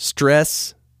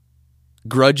 stress,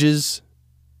 grudges,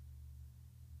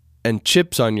 and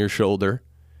chips on your shoulder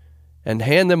and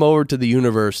hand them over to the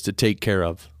universe to take care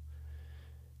of.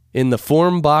 In the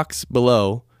form box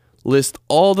below, list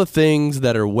all the things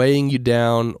that are weighing you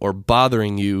down or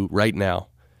bothering you right now.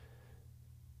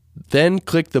 Then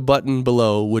click the button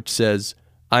below which says,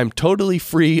 I'm totally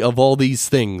free of all these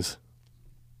things.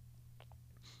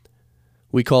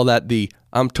 We call that the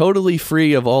I'm totally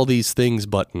free of all these things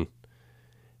button.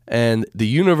 And the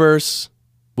universe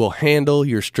will handle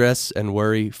your stress and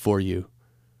worry for you.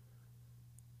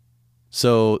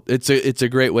 So it's a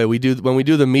great way. When we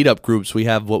do the meetup groups, we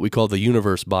have what we call the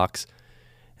universe box,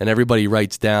 and everybody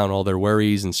writes down all their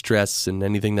worries and stress and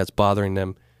anything that's bothering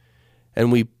them,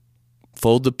 and we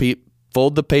fold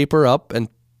the paper up and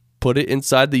put it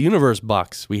inside the universe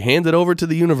box. We hand it over to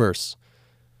the universe.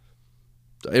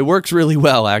 It works really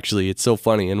well, actually. It's so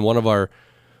funny. And one of our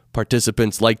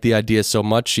participants liked the idea so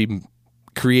much, she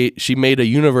made a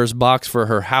universe box for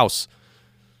her house.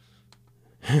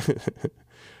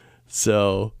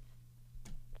 So,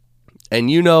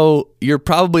 and you're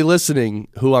probably listening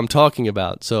who I'm talking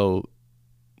about, so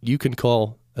you can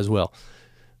call as well.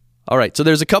 All right, so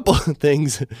there's a couple of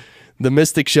things.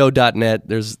 TheMysticShow.net,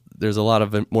 there's a lot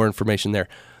of more information there.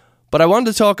 But I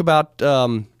wanted to talk about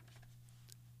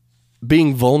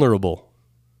being vulnerable.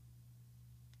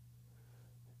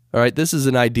 All right, this is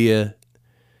an idea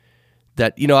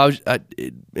that,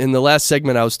 in the last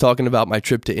segment, I was talking about my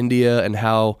trip to India and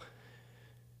how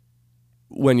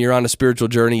when you're on a spiritual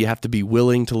journey, you have to be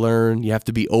willing to learn. You have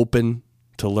to be open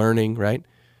to learning, right?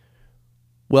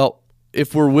 Well,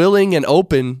 if we're willing and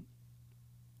open,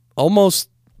 almost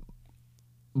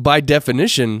by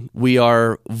definition, we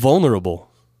are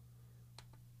vulnerable.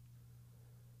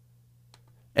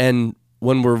 And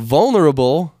when we're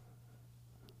vulnerable,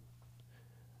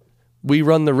 we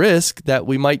run the risk that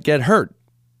we might get hurt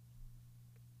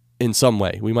in some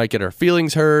way. We might get our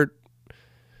feelings hurt,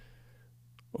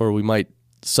 or we might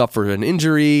suffer an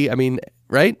injury. I mean,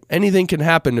 right? Anything can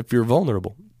happen if you're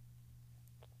vulnerable.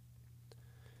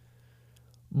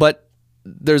 But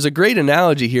there's a great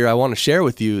analogy here I want to share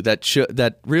with you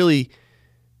that really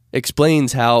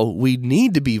explains how we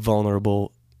need to be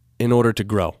vulnerable in order to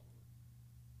grow.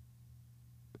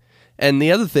 And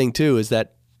the other thing, too, is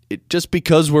that just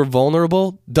because we're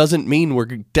vulnerable doesn't mean we're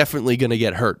definitely going to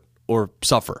get hurt or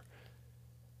suffer.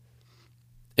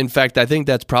 In fact, I think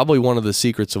that's probably one of the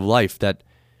secrets of life, that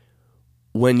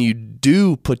when you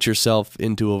do put yourself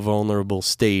into a vulnerable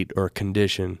state or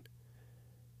condition,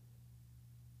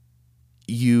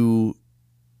 you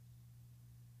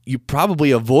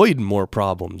probably avoid more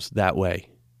problems that way.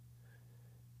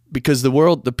 Because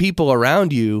the people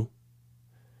around you,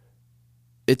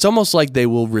 it's almost like they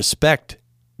will respect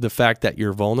the fact that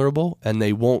you're vulnerable and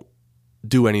they won't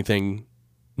do anything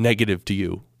negative to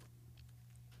you.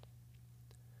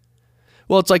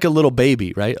 Well, it's like a little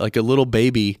baby, right? Like a little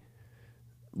baby.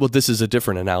 Well, this is a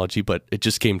different analogy, but it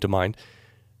just came to mind.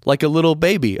 Like a little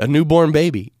baby, a newborn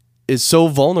baby is so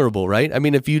vulnerable, right? I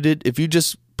mean, if you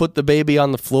just put the baby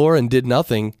on the floor and did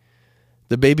nothing,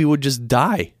 the baby would just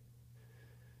die.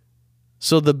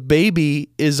 So the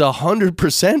baby is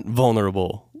 100%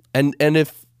 vulnerable. And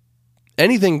if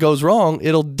anything goes wrong,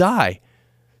 it'll die.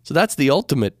 So that's the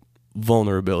ultimate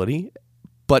vulnerability.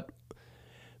 But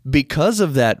because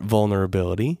of that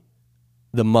vulnerability,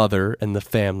 the mother and the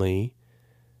family,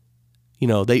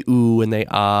 they ooh and they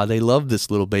ah, they love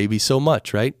this little baby so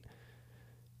much, right?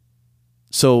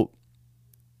 So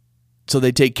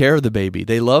they take care of the baby.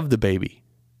 They love the baby.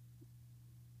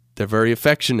 They're very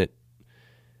affectionate.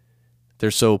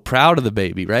 They're so proud of the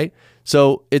baby, right?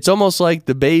 So it's almost like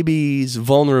the baby's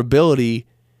vulnerability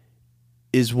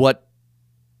is what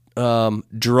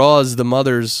draws the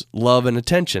mother's love and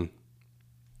attention.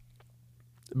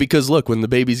 Because look, when the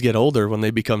babies get older, when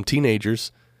they become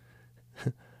teenagers,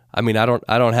 I mean, I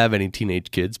don't have any teenage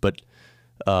kids, but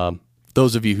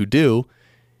those of you who do,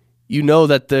 you know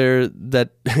that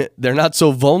they're not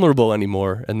so vulnerable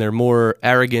anymore, and they're more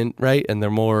arrogant, right? And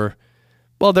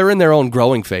they're in their own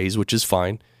growing phase, which is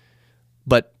fine,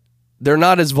 but they're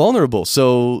not as vulnerable,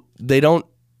 so they don't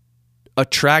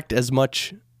attract as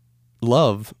much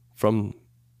love from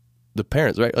the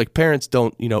parents, right? Like parents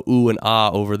don't, ooh and ah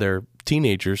over their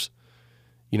teenagers,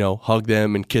 hug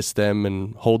them and kiss them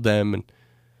and hold them. And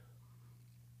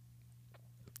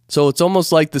so it's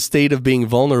almost like the state of being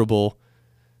vulnerable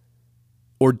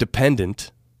or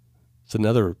dependent. It's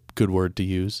another good word to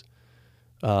use.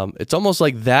 It's almost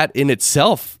like that in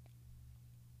itself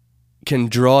can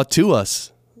draw to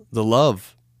us the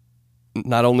love,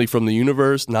 not only from the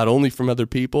universe, not only from other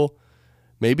people,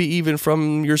 maybe even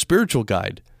from your spiritual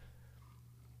guide.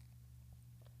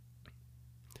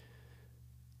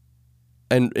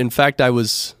 And in fact, I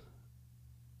was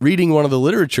reading one of the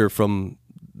literature from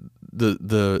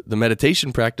the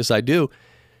meditation practice I do,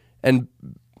 and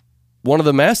one of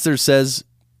the masters says,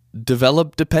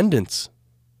 develop dependence,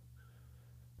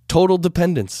 total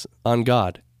dependence on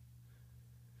God.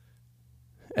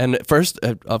 And at first,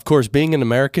 of course, being an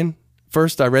American,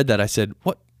 first I read that, I said,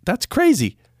 what? That's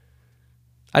crazy.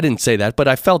 I didn't say that, but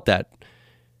I felt that.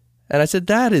 And I said,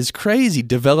 that is crazy.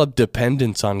 Develop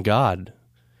dependence on God.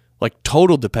 Like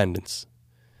total dependence.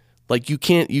 Like you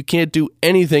can't do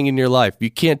anything in your life. You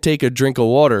can't take a drink of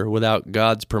water without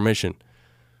God's permission.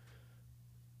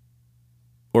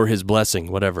 Or his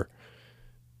blessing, whatever.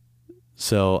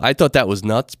 So I thought that was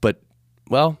nuts, but,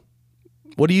 well,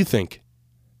 what do you think?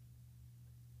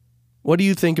 What do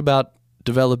you think about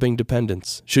developing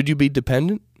dependence? Should you be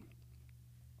dependent?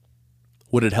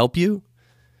 Would it help you?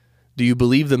 Do you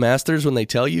believe the masters when they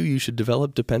tell you should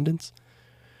develop dependence?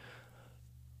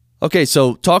 Okay,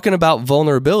 so talking about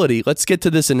vulnerability, let's get to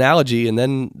this analogy, and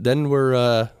then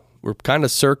we're kind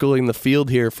of circling the field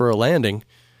here for a landing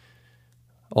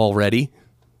already.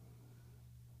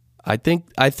 I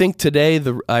think today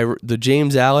the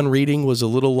James Allen reading was a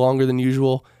little longer than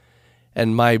usual,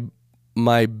 and my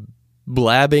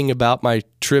blabbing about my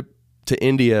trip to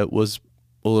India was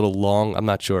a little long. I'm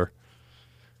not sure.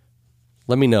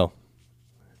 Let me know.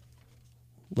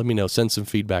 Send some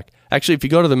feedback. Actually, if you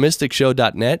go to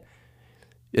themysticshow.net,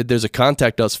 there's a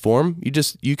contact us form.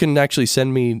 You can actually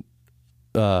send me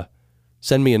a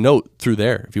note through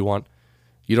there if you want.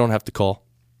 You don't have to call.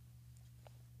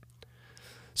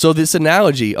 So this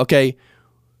analogy, okay,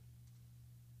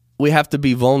 we have to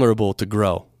be vulnerable to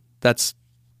grow. That's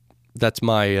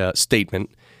my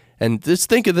statement. And just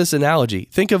think of this analogy.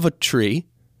 Think of a tree,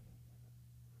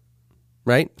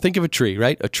 right? Think of a tree,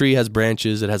 right? A tree has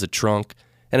branches, it has a trunk,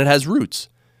 and it has roots.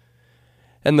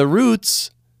 And the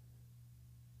roots,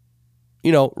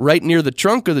 right near the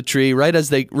trunk of the tree, right as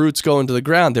the roots go into the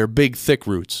ground, they're big, thick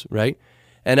roots, right?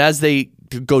 And as they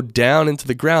go down into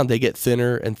the ground, they get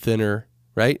thinner and thinner,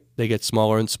 right? They get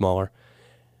smaller and smaller.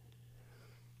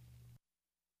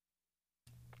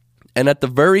 And at the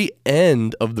very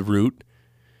end of the root,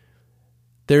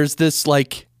 there's this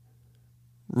like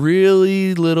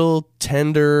really little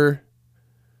tender,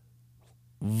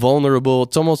 vulnerable,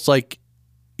 it's almost like,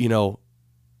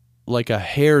 like a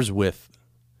hair's width.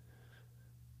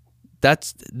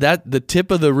 The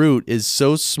tip of the root is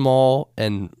so small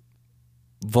and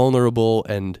vulnerable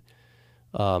and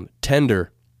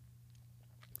tender.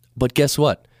 But guess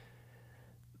what?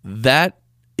 That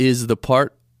is the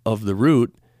part of the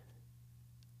root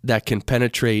that can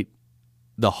penetrate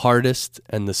the hardest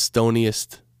and the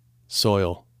stoniest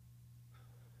soil.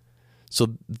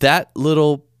 So that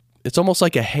little, it's almost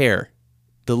like a hair.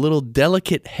 The little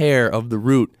delicate hair of the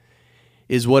root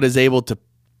is what is able to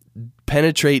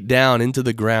penetrate down into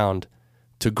the ground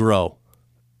to grow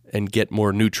and get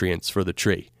more nutrients for the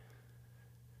tree.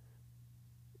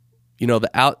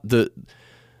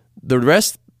 The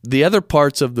rest the other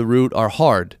parts of the root are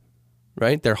hard,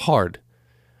 right? They're hard.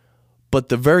 But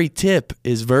the very tip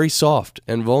is very soft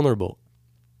and vulnerable.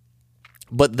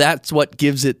 But that's what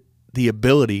gives it the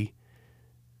ability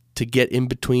to get in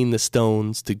between the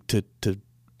stones, to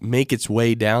make its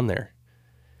way down there.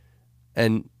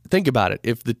 And think about it.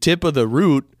 If the tip of the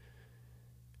root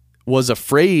was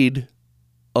afraid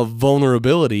of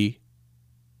vulnerability,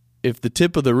 if the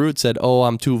tip of the root said, "Oh,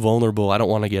 I'm too vulnerable. I don't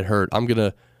want to get hurt. I'm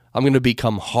going to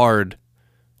become hard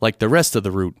like the rest of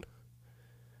the root."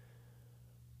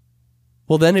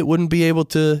 Well, then it wouldn't be able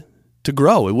to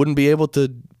grow. It wouldn't be able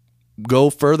to go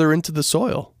further into the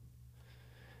soil.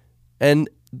 And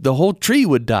the whole tree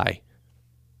would die.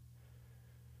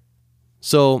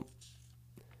 So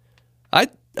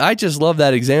I just love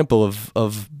that example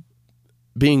of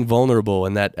being vulnerable,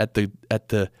 and that at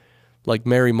the like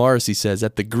Mary Morrissey says,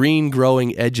 at the green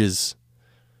growing edges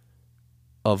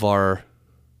of our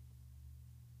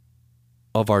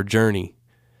journey.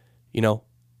 You know,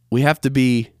 we have to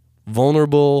be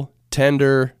vulnerable,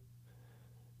 tender,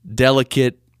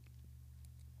 delicate,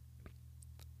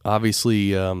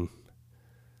 obviously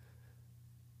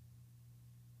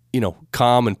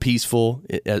calm and peaceful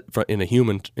in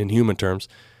human terms.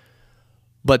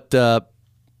 But so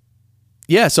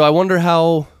I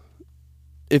wonder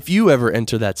if you ever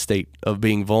enter that state of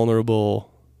being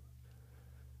vulnerable.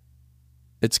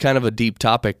 It's kind of a deep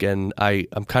topic, and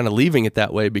I'm kind of leaving it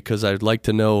that way because I'd like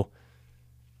to know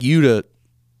you to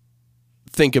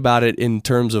think about it in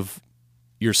terms of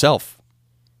yourself.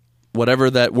 Whatever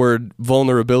that word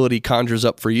vulnerability conjures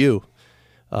up for you,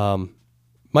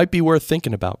 might be worth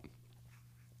thinking about.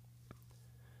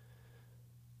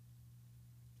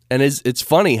 And it's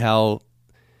funny how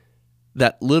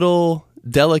that little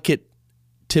delicate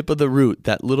tip of the root,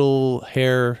 that little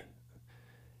hair-like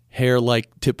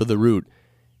tip of the root,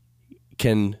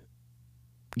 can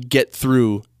get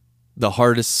through the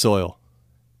hardest soil.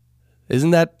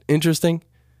 Isn't that interesting?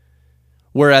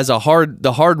 Whereas the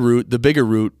hard root, the bigger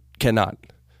root, cannot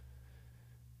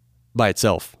by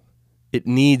itself. It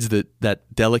needs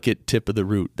that delicate tip of the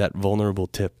root, that vulnerable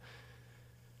tip.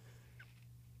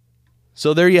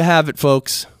 So there you have it,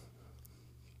 folks.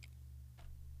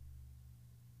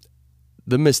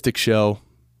 The Mystic Show.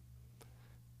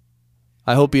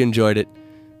 I hope you enjoyed it.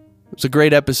 It was a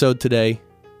great episode today.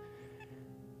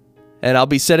 And I'll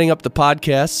be setting up the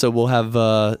podcast, so we'll have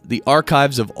the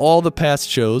archives of all the past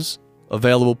shows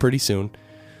available pretty soon.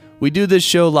 We do this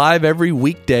show live every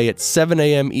weekday at 7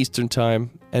 a.m. Eastern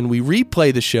Time, and we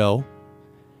replay the show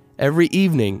every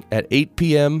evening at 8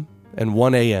 p.m. and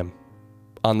 1 a.m.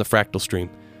 on the Fractal Stream.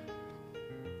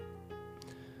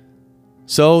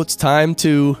 So it's time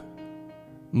to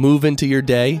move into your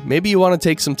day. Maybe you want to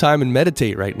take some time and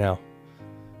meditate right now.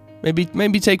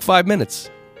 Maybe take 5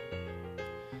 minutes.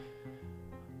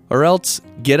 Or else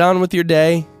get on with your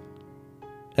day.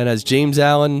 And as James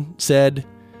Allen said,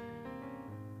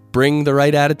 bring the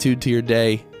right attitude to your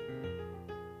day.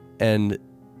 And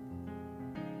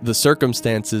the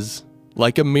circumstances,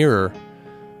 like a mirror,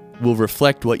 will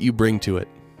reflect what you bring to it.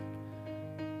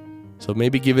 So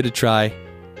maybe give it a try.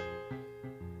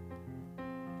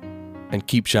 And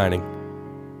keep shining.